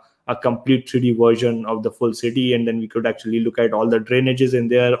like a complete 3D version of the full city, and then we could actually look at all the drainages in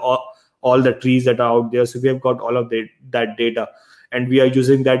there, all the trees that are out there. So we have got all of that data, and we are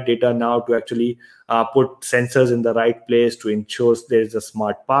using that data now to actually put sensors in the right place to ensure there's a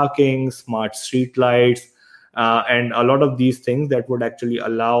smart parking, smart street lights, and a lot of these things that would actually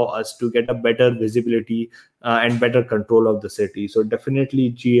allow us to get a better visibility and better control of the city. So definitely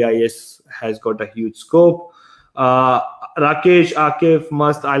GIS has got a huge scope. Rakesh,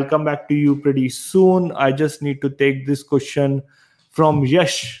 Akif, I'll come back to you pretty soon. I just need to take this question from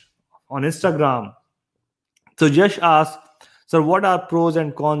Yash on Instagram. So Yash asks, sir, what are pros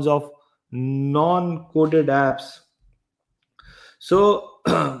and cons of non-coded apps? So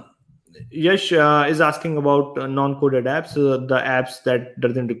Yash is asking about non-coded apps, the apps that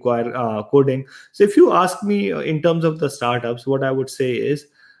doesn't require coding. So if you ask me in terms of the startups, what I would say is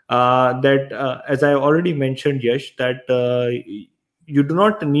that, as I already mentioned, Yash, that you do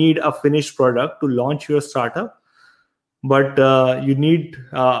not need a finished product to launch your startup, but you need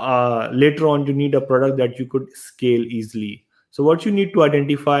later on, you need a product that you could scale easily. So what you need to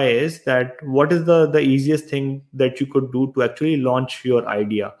identify is that what is the easiest thing that you could do to actually launch your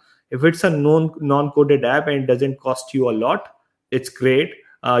idea. If it's a non-coded app and it doesn't cost you a lot, it's great.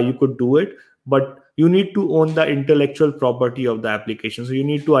 You could do it, but you need to own the intellectual property of the application. So you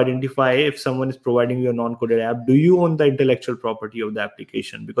need to identify, if someone is providing you a non-coded app, do you own the intellectual property of the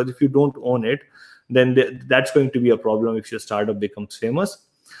application? Because if you don't own it, then that's going to be a problem if your startup becomes famous.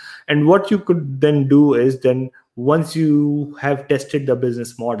 And what you could then do is, then once you have tested the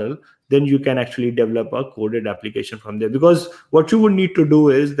business model, then you can actually develop a coded application from there. Because what you would need to do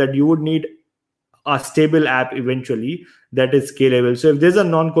is that you would need a stable app eventually that is scalable. So if there's a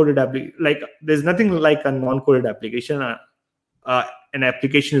non-coded application, there's nothing like a non-coded application. An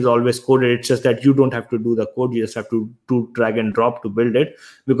application is always coded. It's just that you don't have to do the code. You just have to drag and drop to build it,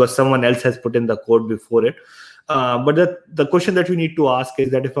 because someone else has put in the code before it. But the question that you need to ask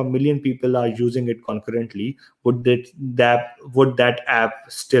is that if 1 million people are using it concurrently, would that app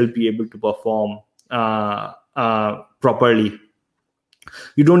still be able to perform properly?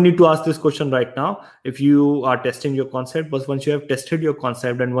 You don't need to ask this question right now if you are testing your concept, but once you have tested your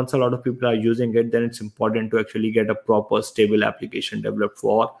concept and once a lot of people are using it, then it's important to actually get a proper stable application developed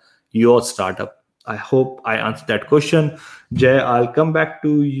for your startup. I hope I answered that question. Jay, I'll come back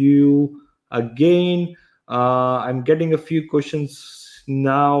to you again. I'm getting a few questions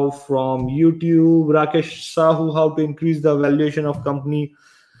now from YouTube. Rakesh Sahu, how to increase the valuation of company?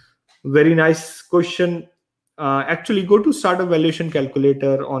 Very nice question. Actually, go to Startup Valuation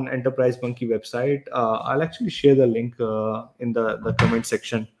Calculator on Enterprise Monkey website. I'll actually share the link in the comment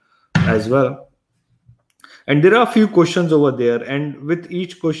section as well. And there are a few questions over there. And with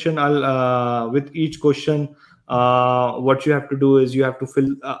each question, what you have to do is you have to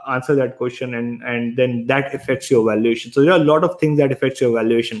answer that question, and then that affects your valuation. So there are a lot of things that affects your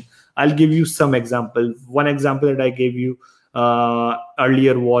valuation. I'll give you some example. One example that I gave you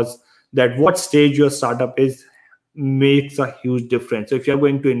earlier was that what stage your startup is makes a huge difference. So if you're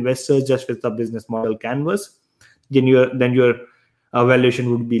going to investors just with the business model canvas, then your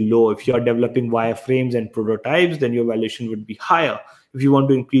valuation would be low. If you are developing wireframes and prototypes, then your valuation would be higher. If you want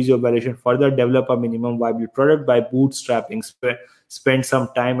to increase your valuation further, develop a minimum viable product by bootstrapping, spend some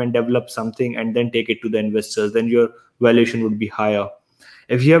time and develop something and then take it to the investors, then your valuation would be higher.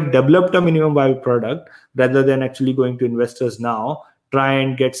 If you have developed a minimum viable product, rather than actually going to investors now, try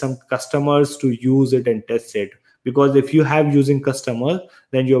and get some customers to use it and test it. Because if you have using customers,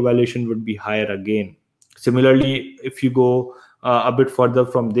 then your valuation would be higher again. Similarly, if you go a bit further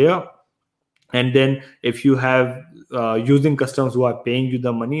from there, and then if you have using customers who are paying you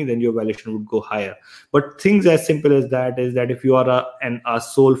the money, then your valuation would go higher. But things as simple as that is that if you are a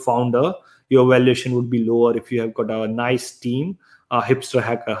sole founder, your valuation would be lower. If you have got a nice team, a hipster,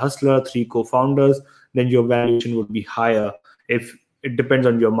 hacker, hustler, 3 co-founders, then your valuation would be higher. If it depends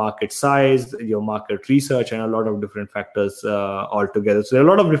on your market size, your market research, and a lot of different factors altogether. So there are a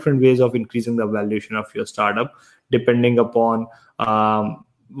lot of different ways of increasing the valuation of your startup, depending upon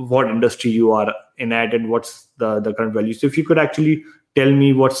what industry you are Enact and what's the current value. So if you could actually tell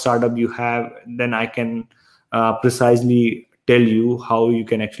me what startup you have, then I can precisely tell you how you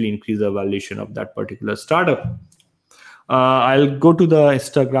can actually increase the valuation of that particular startup. I'll go to the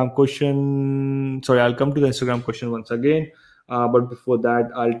Instagram question. Sorry, I'll come to the Instagram question once again. But before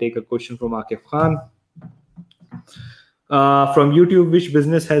that, I'll take a question from Akif Khan. From YouTube, which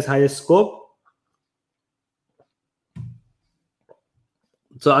business has highest scope?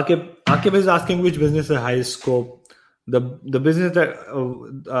 So Akif is asking which business has highest scope. The business that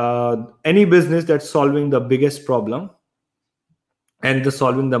any business that's solving the biggest problem and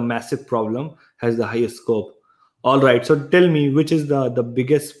solving the massive problem has the highest scope. All right. So tell me, which is the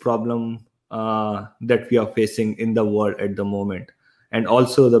biggest problem that we are facing in the world at the moment, and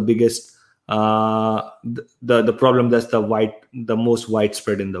also the biggest the problem that's the most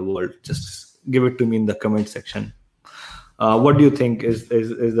widespread in the world. Just give it to me in the comment section. What do you think is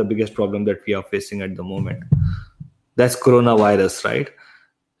the biggest problem that we are facing at the moment? That's coronavirus, right?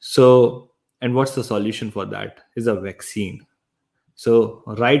 So, and what's the solution for that? Is a vaccine. So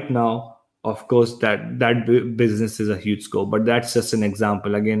right now, of course, that business is a huge scope, but that's just an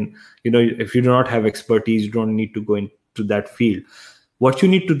example. Again, if you do not have expertise, you don't need to go into that field. What you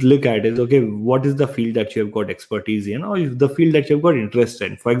need to look at is, okay, what is the field that you have got expertise in, or the field that you've got interest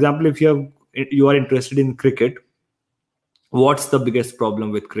in? For example, if you are interested in cricket, what's the biggest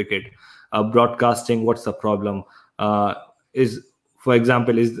problem with cricket? Broadcasting, what's the problem? For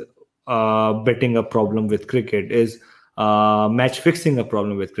example, is betting a problem with cricket? Is match fixing a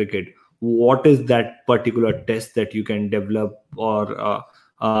problem with cricket? What is that particular test that you can develop or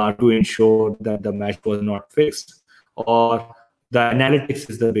to ensure that the match was not fixed? Or the analytics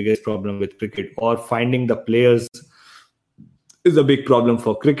is the biggest problem with cricket, or finding the players is a big problem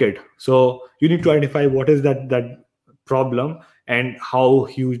for cricket. So you need to identify what is that problem and how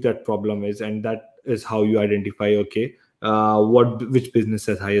huge that problem is, and that is how you identify, okay, which business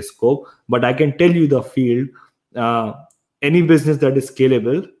has highest scope. But I can tell you the field, any business that is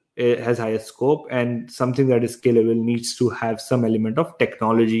scalable has highest scope, and something that is scalable needs to have some element of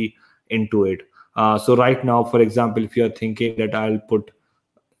technology into it. So right now, for example, if you're thinking that I'll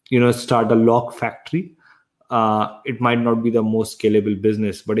start a lock factory, it might not be the most scalable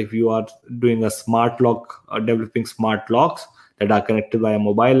business. But if you are doing a smart lock, developing smart locks that are connected via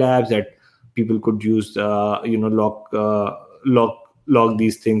mobile apps that people could use, lock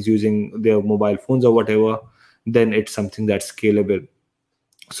these things using their mobile phones or whatever, then it's something that's scalable.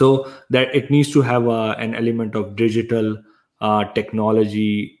 So that it needs to have an element of digital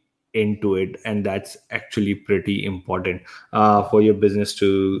technology into it, and that's actually pretty important for your business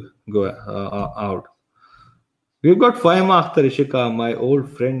to go out. We've got Faima Akhtar Ishika, my old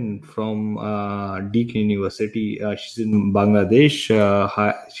friend from Deakin University. She's in Bangladesh.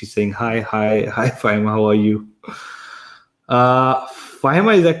 Hi, she's saying hi Faima, how are you?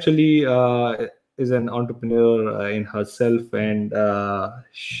 Faima is actually is an entrepreneur in herself, and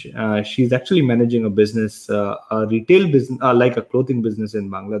she's actually managing a business, a retail business, like a clothing business in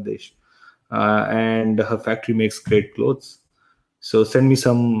Bangladesh, and her factory makes great clothes. So send me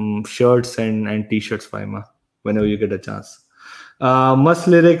some shirts and t-shirts, Faima, whenever you get a chance. Must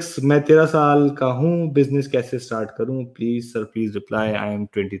lyrics, मैं 13 साल का हूँ, business कैसे start करूँ? Please sir, please reply. I am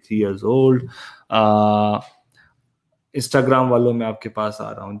 23 years old. Instagram वालों मैं आपके पास आ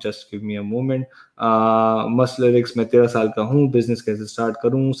रहा हूँ. Just give me a moment. Must lyrics, मैं 13 साल का हूँ, business कैसे start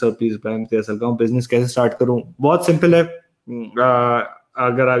करूँ? Sir please reply, मैं 13 साल का हूँ, business कैसे start करूँ? बहुत simple है.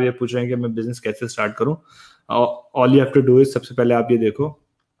 अगर आप ये पूछ रहे हैं कि मैं business कैसे start करूँ, all you have to do is, सबसे पहले आप ये देखो,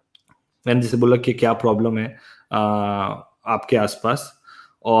 मैंने जैसे बोला कि क्या प्रॉब्लम है आपके आसपास,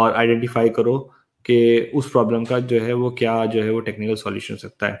 और आइडेंटिफाई करो कि उस प्रॉब्लम का जो है वो टेक्निकल सॉल्यूशन हो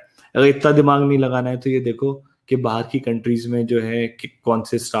सकता है. अगर इतना दिमाग नहीं लगाना है तो ये देखो कि बाहर की कंट्रीज में जो है कि कौन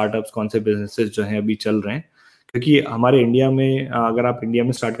से स्टार्टअप्स, कौन से बिजनेसेस जो हैं अभी चल रहे हैं. क्योंकि हमारे इंडिया में, अगर आप इंडिया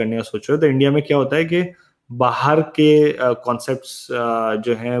में स्टार्ट करने का सोच रहे हो, तो इंडिया में क्या होता है कि बाहर के कॉन्सेप्ट्स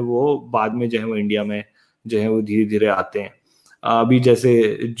जो हैं वो बाद में जो है वो इंडिया में जो है वो धीरे धीरे आते हैं. अभी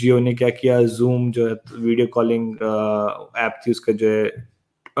जैसे जियो ने क्या किया, जूम जो है वीडियो कॉलिंग ऐप थी, उसका जो है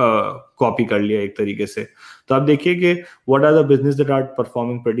कॉपी कर लिया एक तरीके से. तो आप देखिए कि what are the business that are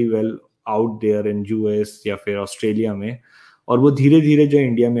performing pretty well out there in US या फिर ऑस्ट्रेलिया में, और वो धीरे धीरे जो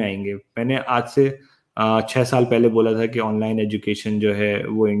इंडिया में आएंगे. मैंने आज से 6 साल पहले बोला था कि ऑनलाइन एजुकेशन जो है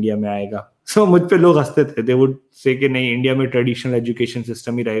वो इंडिया में आएगा. सो मुझ पे लोग हंसते थे. दे वुड से कि नहीं, इंडिया में ट्रेडिशनल एजुकेशन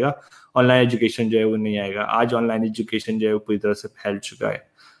सिस्टम ही रहेगा, ऑनलाइन एजुकेशन जो है वो नहीं आएगा. आज ऑनलाइन एजुकेशन जो है वो पूरी तरह से फैल चुका है.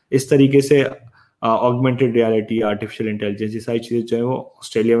 इस तरीके से ऑगमेंटेड रियलिटी, आर्टिफिशियल इंटेलिजेंस, ये सारी चीज़ें जो है वो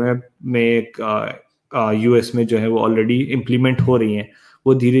ऑस्ट्रेलिया में यूएस में जो है वो ऑलरेडी इम्प्लीमेंट हो रही हैं.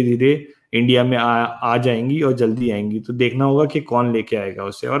 वो धीरे धीरे इंडिया में आ जाएंगी और जल्दी आएंगी, तो देखना होगा कि कौन लेके आएगा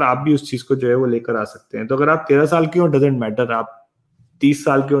उसे, और आप भी उस चीज को जो है वो लेकर आ सकते हैं। तो अगर आप 13 साल के हो डजेंट मैटर, आप 30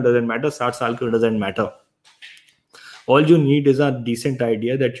 साल के हो डजेंट मैटर, 60 साल के हो doesn't matter, all you need is a decent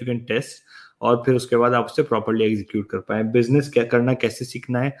idea that you can test, और फिर उसके बाद आप उसे प्रॉपर्ली एग्जीक्यूट कर पाए। बिजनेस क्या करना, कैसे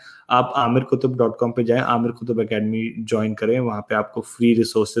सीखना है, आप amirkutub.com पे जाएं, आमिर कुतुब एकेडमी ज्वाइन करें, वहां पे आपको फ्री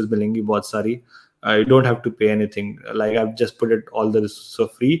रिसोर्सेज मिलेंगी बहुत सारी। You don't have to pay anything. Like I've just put it all the resources for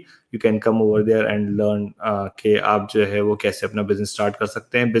free. You can come over there and learn कि आप जो है वो कैसे अपना बिजनेस स्टार्ट कर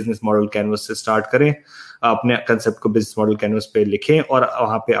सकते हैं। बिजनेस मॉडल कैनवस से स्टार्ट करें, अपने कंसेप्ट को बिजनेस मॉडल कैनवस पे लिखें और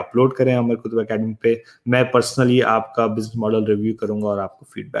वहाँ पे अपलोड करें आमिर कुतुब एकेडमी पे। मैं पर्सनली आपका बिजनेस मॉडल रिव्यू करूंगा और आपको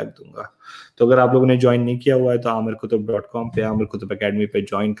फीडबैक दूंगा। तो अगर आप लोगों ने ज्वाइन नहीं किया हुआ है तो amirkutub.com पे आमिर कुतुब एकेडमी पे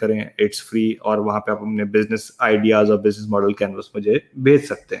ज्वाइन करें, इट्स फ्री, और वहाँ पे आप अपने बिजनेस आइडियाज और बिजनेस मॉडल कैनवस मुझे भेज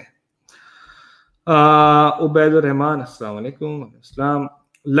सकते हैं। Ubaidur Rahman, Assalamu alaikum. Assalam.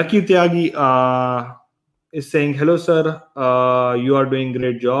 Lucky Tyagi is saying, hello sir, you are doing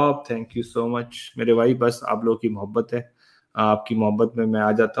great job. Thank you so much. मेरे भाई बस आप लोगों की मोहब्बत है, आपकी मोहब्बत में मैं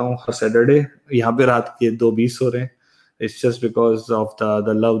आ जाता हूँ हर सैटरडे। यहाँ पे रात के 2:20 हो रहे हैं। It's just because of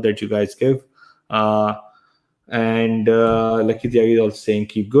the love that you guys give. And Lucky Tyagi is also saying,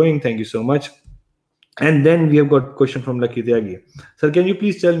 keep going. Thank you so much. And then we have got a question from Lucky Tyagi. Sir, can you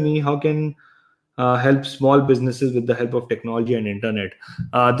please tell me how can help small businesses with the help of technology and internet?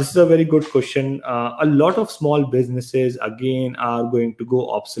 This is a very good question. A lot of small businesses again are going to go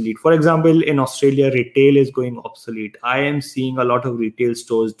obsolete. For example, in Australia, retail is going obsolete. I am seeing a lot of retail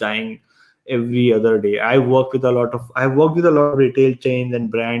stores dying every other day. I've worked with a lot of retail chains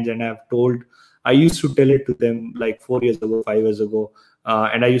and brands, and I used to tell it to them like 4 years ago, 5 years ago,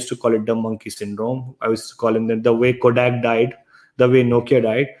 and I used to call it dumb monkey syndrome. I was calling them the way Kodak died, the way Nokia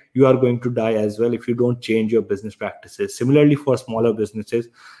died, you are going to die as well if you don't change your business practices. Similarly, for smaller businesses,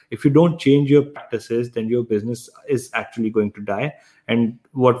 if you don't change your practices, then your business is actually going to die. And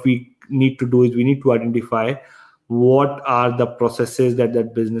what we need to do is we need to identify what are the processes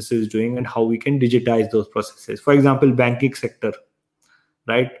that business is doing and how we can digitize those processes. For example, banking sector,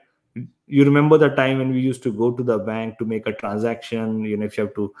 right? You remember the time when we used to go to the bank to make a transaction, if you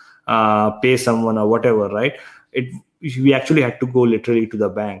have to pay someone or whatever, right? We actually had to go literally to the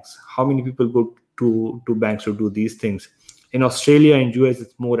banks. How many people go to banks to do these things? In Australia, in US,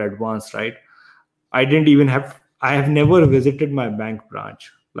 it's more advanced, right? I have never visited my bank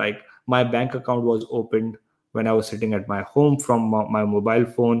branch. Like my bank account was opened when I was sitting at my home from my mobile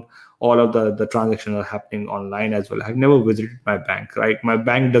phone. All of the transactions are happening online as well. I've never visited my bank, right? My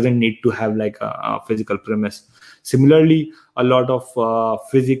bank doesn't need to have like a physical premise. Similarly, a lot of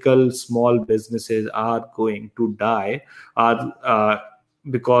physical small businesses are going to die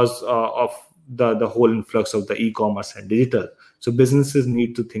because of the whole influx of the e-commerce and digital. So businesses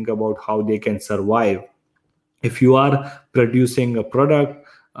need to think about how they can survive. If you are producing a product,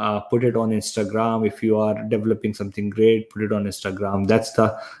 put it on Instagram. If you are developing something great, put it on Instagram. That's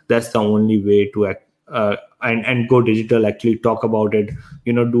the only way to act, and go digital. Actually talk about it.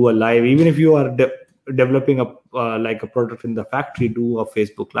 Do a live. Even if you are developing a product in the factory, do a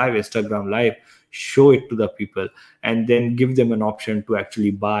Facebook Live, Instagram Live, show it to the people, and then give them an option to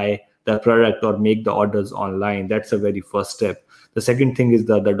actually buy the product or make the orders online. That's the very first step. The second thing is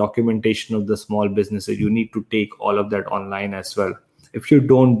the documentation of the small businesses. You need to take all of that online as well. If you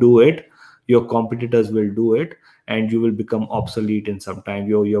don't do it, your competitors will do it, and you will become obsolete in some time.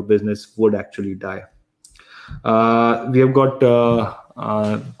 Your business would actually die. We have got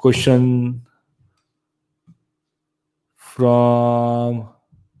a question from...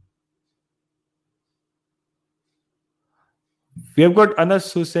 We have got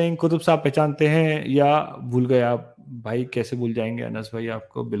Anas who's saying, Qutub साहब पहचानते हैं या भूल गए आप? भाई कैसे भूल जाएंगे अनस भाई,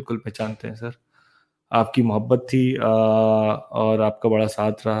 आपको बिल्कुल पहचानते हैं सर। आपकी मोहब्बत थी और आपका बड़ा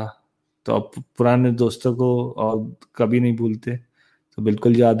साथ रहा, तो आप पुराने दोस्तों को और कभी नहीं भूलते, तो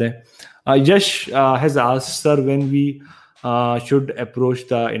बिल्कुल याद है। यश has asked, sir, when we should approach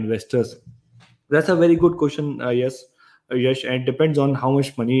the investors? That's a very good question, yes, Yash, and it depends on how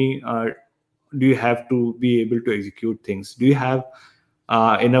much money do you have to be able to execute things. Do you have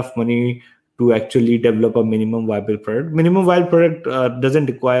enough money to actually develop a minimum viable product? Minimum viable product doesn't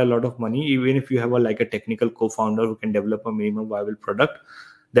require a lot of money. Even if you have a technical co-founder who can develop a minimum viable product,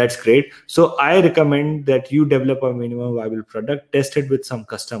 that's great. So I recommend that you develop a minimum viable product, test it with some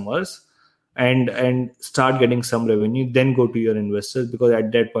customers, and start getting some revenue, then go to your investors, because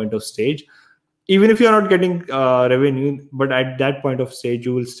at that point of stage, even if you're not getting revenue, but at that point of stage,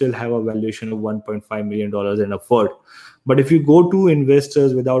 you will still have a valuation of $1.5 million and upward. But if you go to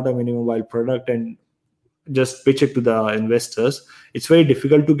investors without a minimum viable product and just pitch it to the investors, it's very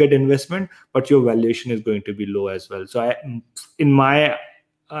difficult to get investment, but your valuation is going to be low as well. So in my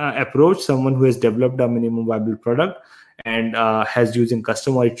approach, someone who has developed a minimum viable product and has using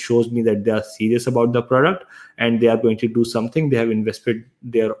customer, it shows me that they are serious about the product and they are going to do something. They have invested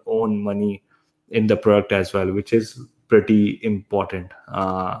their own money in the product as well, which is pretty important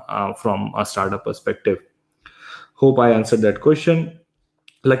from a startup perspective. Hope I answered that question.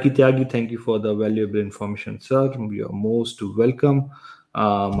 Lucky Tyagi, thank you for the valuable information, sir. You are most welcome.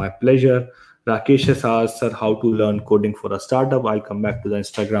 My pleasure. Rakesh has asked, sir, how to learn coding for a startup. I'll come back to the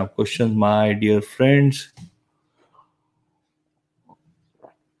Instagram questions, my dear friends.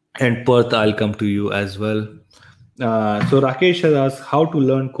 And Perth, I'll come to you as well. So Rakesh has asked, how to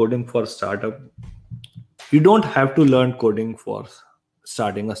learn coding for startup. You don't have to learn coding for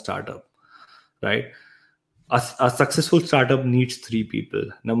starting a startup, right? A successful startup needs three people.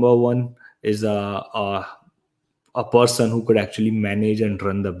 Number one is a person who could actually manage and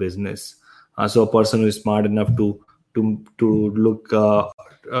run the business. So a person who is smart enough to look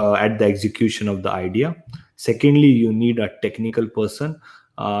at the execution of the idea. Secondly, you need a technical person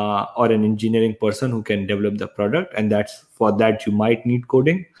or an engineering person who can develop the product, and for that you might need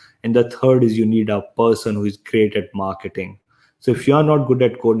coding. And the third is you need a person who is great at marketing. So if you are not good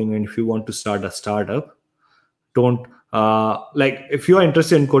at coding and if you want to start a startup, don't if you are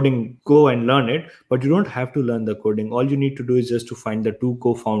interested in coding, go and learn it, but you don't have to learn the coding. All you need to do is just to find the two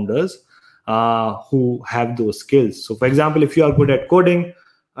co-founders who have those skills. So for example, if you are good at coding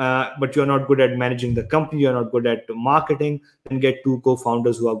but you're not good at managing the company, you're not good at marketing, then get two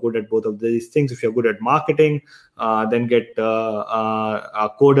co-founders who are good at both of these things. If you're good at marketing, then get a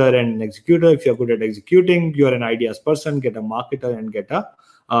coder and an executor. If you're good at executing, you're an ideas person, get a marketer and get a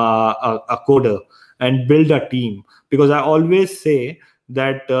coder, and build a team. Because I always say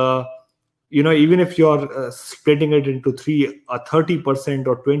that even if you're splitting it into three, 30%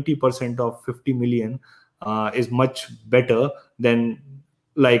 or 20% of 50 million is much better than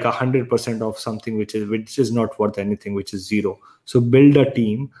like 100% of something which is not worth anything, which is zero. So build a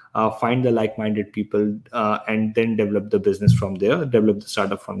team, find the like-minded people, and then develop the business from there, develop the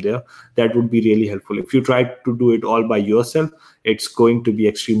startup from there. That would be really helpful. If you try to do it all by yourself, it's going to be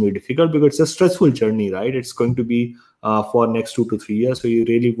extremely difficult because it's a stressful journey, right? It's going to be for next 2 to 3 years. So you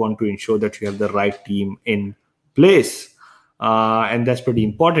really want to ensure that you have the right team in place. And that's pretty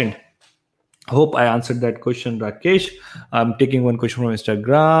important. Hope I answered that question, Rakesh. I'm taking one question from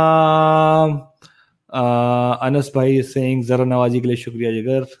Instagram. Anas Bhai is saying, Zara Nawazi ke liye shukriya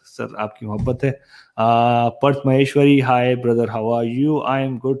Jigar. Sir, aapki mohabbat hai. Parth Maheshwari, hi brother, how are you? I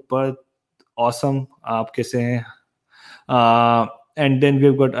am good, Parth. Awesome. Aap kaise hain? And then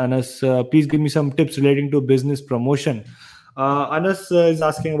we've got Anas. Please give me some tips relating to business promotion. Anas is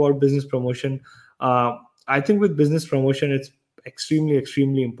asking about business promotion. I think with business promotion, it's extremely,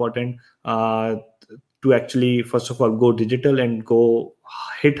 extremely important to actually, first of all, go digital and go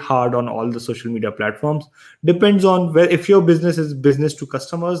hit hard on all the social media platforms. Depends on where. If your business is business to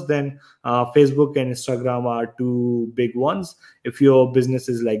customers, then Facebook and Instagram are two big ones. If your business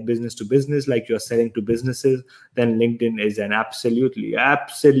is like business to business, like you're selling to businesses, then LinkedIn is an absolutely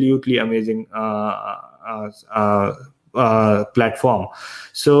amazing platform.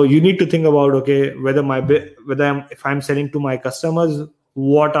 So you need to think about, okay, if I'm selling to my customers,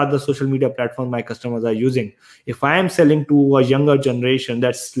 what are the social media platforms my customers are using? If I am selling to a younger generation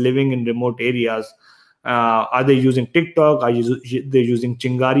that's living in remote areas, are they using TikTok? Are they using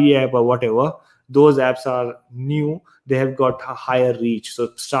Chingari app or whatever? Those apps are new. They have got a higher reach.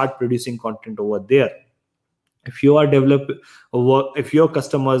 So start producing content over there. If you are if your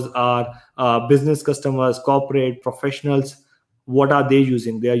customers are business customers, corporate, professionals, what are they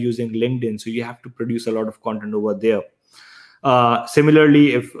using? They are using LinkedIn. So you have to produce a lot of content over there.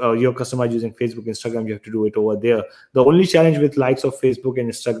 Similarly, if your customer is using Facebook, Instagram, you have to do it over there. The only challenge with likes of Facebook and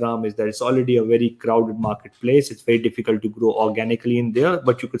Instagram is that it's already a very crowded marketplace. It's very difficult to grow organically in there,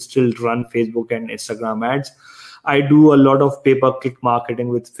 but you could still run Facebook and Instagram ads. I do a lot of pay-per-click marketing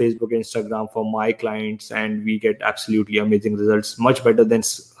with Facebook and Instagram for my clients, and we get absolutely amazing results, much better than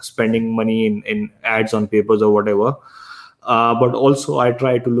spending money in ads on papers or whatever. But also I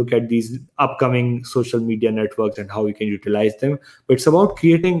try to look at these upcoming social media networks and how we can utilize them. But it's about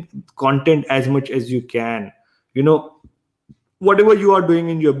creating content as much as you can. Whatever you are doing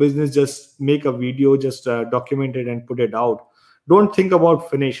in your business, just make a video, just document it and put it out. Don't think about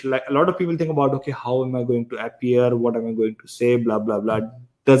finish. Like a lot of people think about, okay, how am I going to appear? What am I going to say? Blah, blah, blah.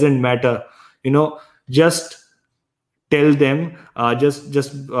 Doesn't matter. Just tell them,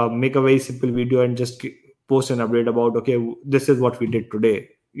 just make a very simple video and just post an update about, okay, this is what we did today.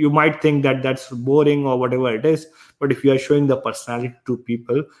 you might think that that's boring or whatever it is, but if you are showing the personality to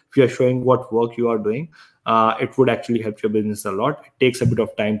people, if you are showing what work you are doing, it would actually help your business a lot. It takes a bit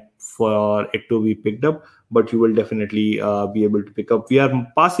of time for it to be picked up, but you will definitely be able to pick up. We are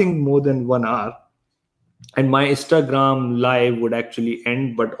passing more than 1 hour, and my Instagram live would actually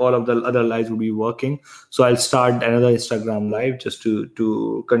end, but all of the other lives would be working. So I'll start another Instagram live just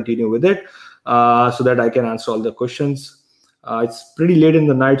to continue with it, so that I can answer all the questions. It's pretty late in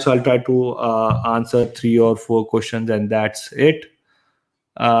the night, so I'll try to answer 3 or 4 questions, and that's it.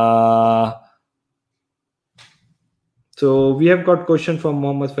 So we have got question from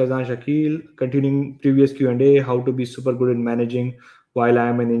Mohammad Faizan Shakil, continuing previous Q&A, how to be super good in managing while I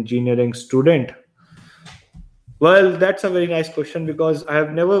am an engineering student. Well, that's a very nice question, because I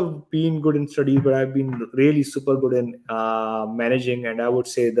have never been good in studies, but I've been really super good in managing. And I would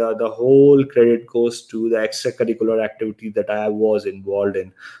say the whole credit goes to the extracurricular activities that I was involved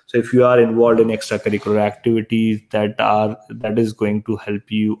in. So if you are involved in extracurricular activities, that is going to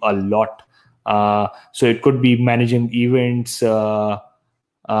help you a lot. So it could be managing events,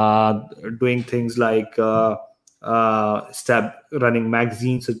 doing things like running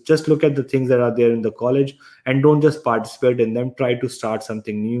magazines. So just look at the things that are there in the college and don't just participate in them. Try to start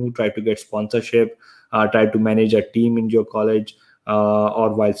something new, try to get sponsorship, try to manage a team in your college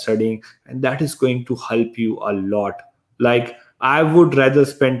or while studying, and that is going to help you a lot. Like, I would rather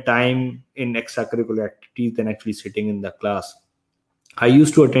spend time in extracurricular activities than actually sitting in the class. I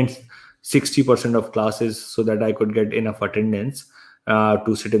used to attend 60% of classes so that I could get enough attendance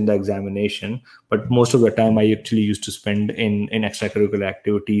to sit in the examination, but most of the time I actually used to spend in extracurricular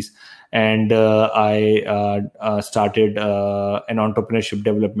activities. And I started an entrepreneurship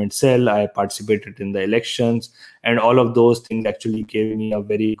development cell. I participated in the elections, and all of those things actually gave me a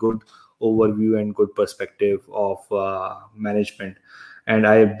very good overview and good perspective of management. And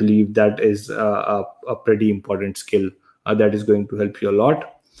I believe that is a pretty important skill that is going to help you a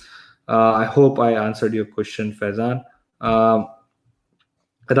lot. I hope I answered your question, Faizan.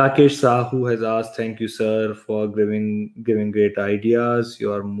 Rakesh Sahu has asked, thank you, sir, for giving great ideas.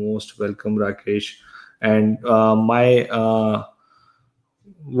 You are most welcome, Rakesh. And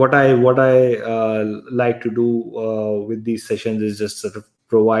what I like to do with these sessions is just sort of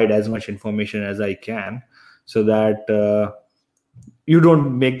provide as much information as I can, so that you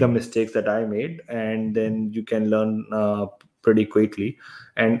don't make the mistakes that I made, and then you can learn pretty quickly.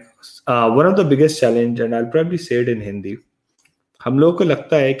 And one of the biggest challenge, and I'll probably say it in Hindi, हम लोगों को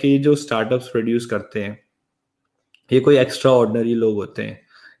लगता है कि जो startups produce करते हैं ये कोई एक्स्ट्रा ऑर्डिनरी लोग होते हैं,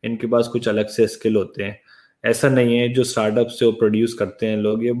 इनके पास कुछ अलग से स्किल होते हैं. ऐसा नहीं है. जो स्टार्टअप्स से वो प्रोड्यूस करते हैं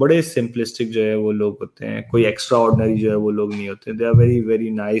लोग, ये बड़े सिंपलिस्टिक जो है वो लोग होते हैं. कोई एक्स्ट्रा ऑर्डिनरी जो है वो लोग नहीं होते. They are very very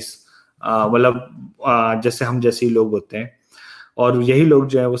nice. मतलब जैसे हम जैसे ही लोग होते हैं, और यही लोग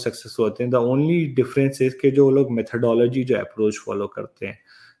जो है वो सक्सेसफुल होते हैं. द ओनली डिफरेंस इज कि जो लोग मेथडोलॉजी जो अप्रोच फॉलो करते हैं,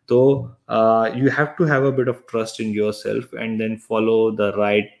 तो you have to have a bit of trust in yourself and then follow the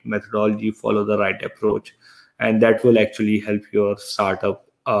right methodology, follow the right approach, and that will actually help your startup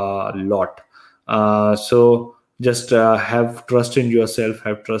a lot. So just have trust in yourself,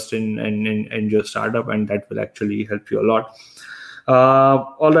 have trust in your startup, and that will actually help you a lot.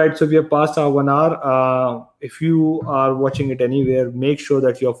 All right, so we have passed our 1 hour. If you are watching it anywhere, make sure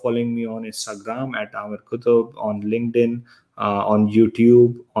that you're following me on Instagram at Amir Kutub, on LinkedIn, on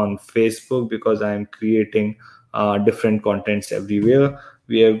YouTube, on Facebook, because I am creating different contents everywhere.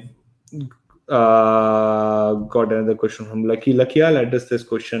 We have got another question from Lucky. I'll address this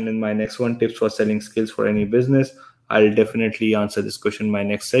question in my next one, tips for selling skills for any business. I'll definitely answer this question in my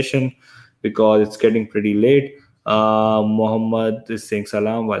next session because it's getting pretty late. Muhammad is saying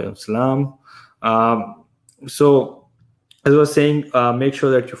salam, walaikum salam. So as I was saying, make sure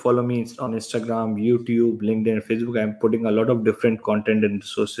that you follow me on Instagram, YouTube, LinkedIn, and Facebook. I'm putting a lot of different content and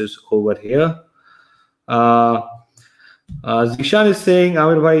resources over here. Zishan is saying,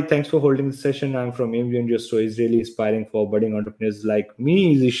 Amir bhai, thanks for holding the session. I'm from AMU and your story is really inspiring for budding entrepreneurs like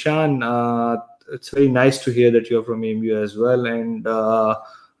me. Zishan, it's very nice to hear that you're from AMU as well. And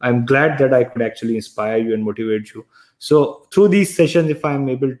I'm glad that I could actually inspire you and motivate you. So through these sessions, if I'm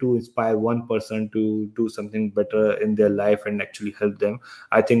able to inspire one person to do something better in their life and actually help them,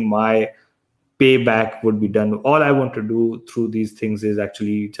 I think my payback would be done. All I want to do through these things is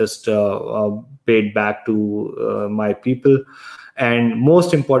actually just pay it back to my people. And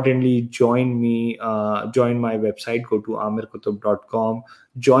most importantly, join my website. Go to amirkutub.com,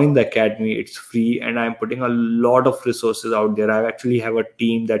 join the academy. It's free, and I'm putting a lot of resources out there. I actually have a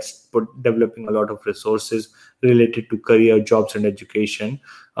team that's developing a lot of resources related to career, jobs, and education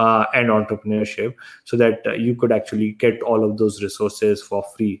and entrepreneurship, so that you could actually get all of those resources for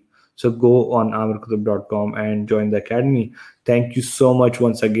free. So go on amirkutub.com and join the academy. Thank you so much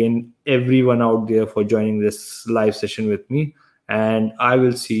once again, everyone out there, for joining this live session with me. And I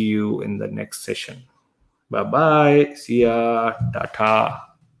will see you in the next session. Bye-bye. See ya. Tata.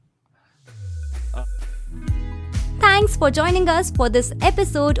 Thanks for joining us for this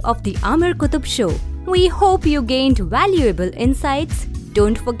episode of the Amir Kutub Show. We hope you gained valuable insights.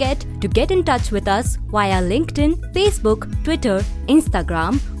 Don't forget to get in touch with us via LinkedIn, Facebook, Twitter,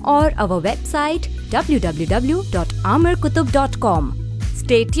 Instagram, or our website www.amirkutub.com.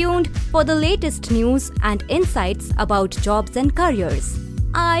 Stay tuned for the latest news and insights about jobs and careers.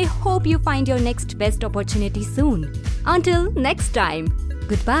 I hope you find your next best opportunity soon. Until next time,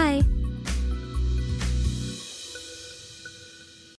 goodbye.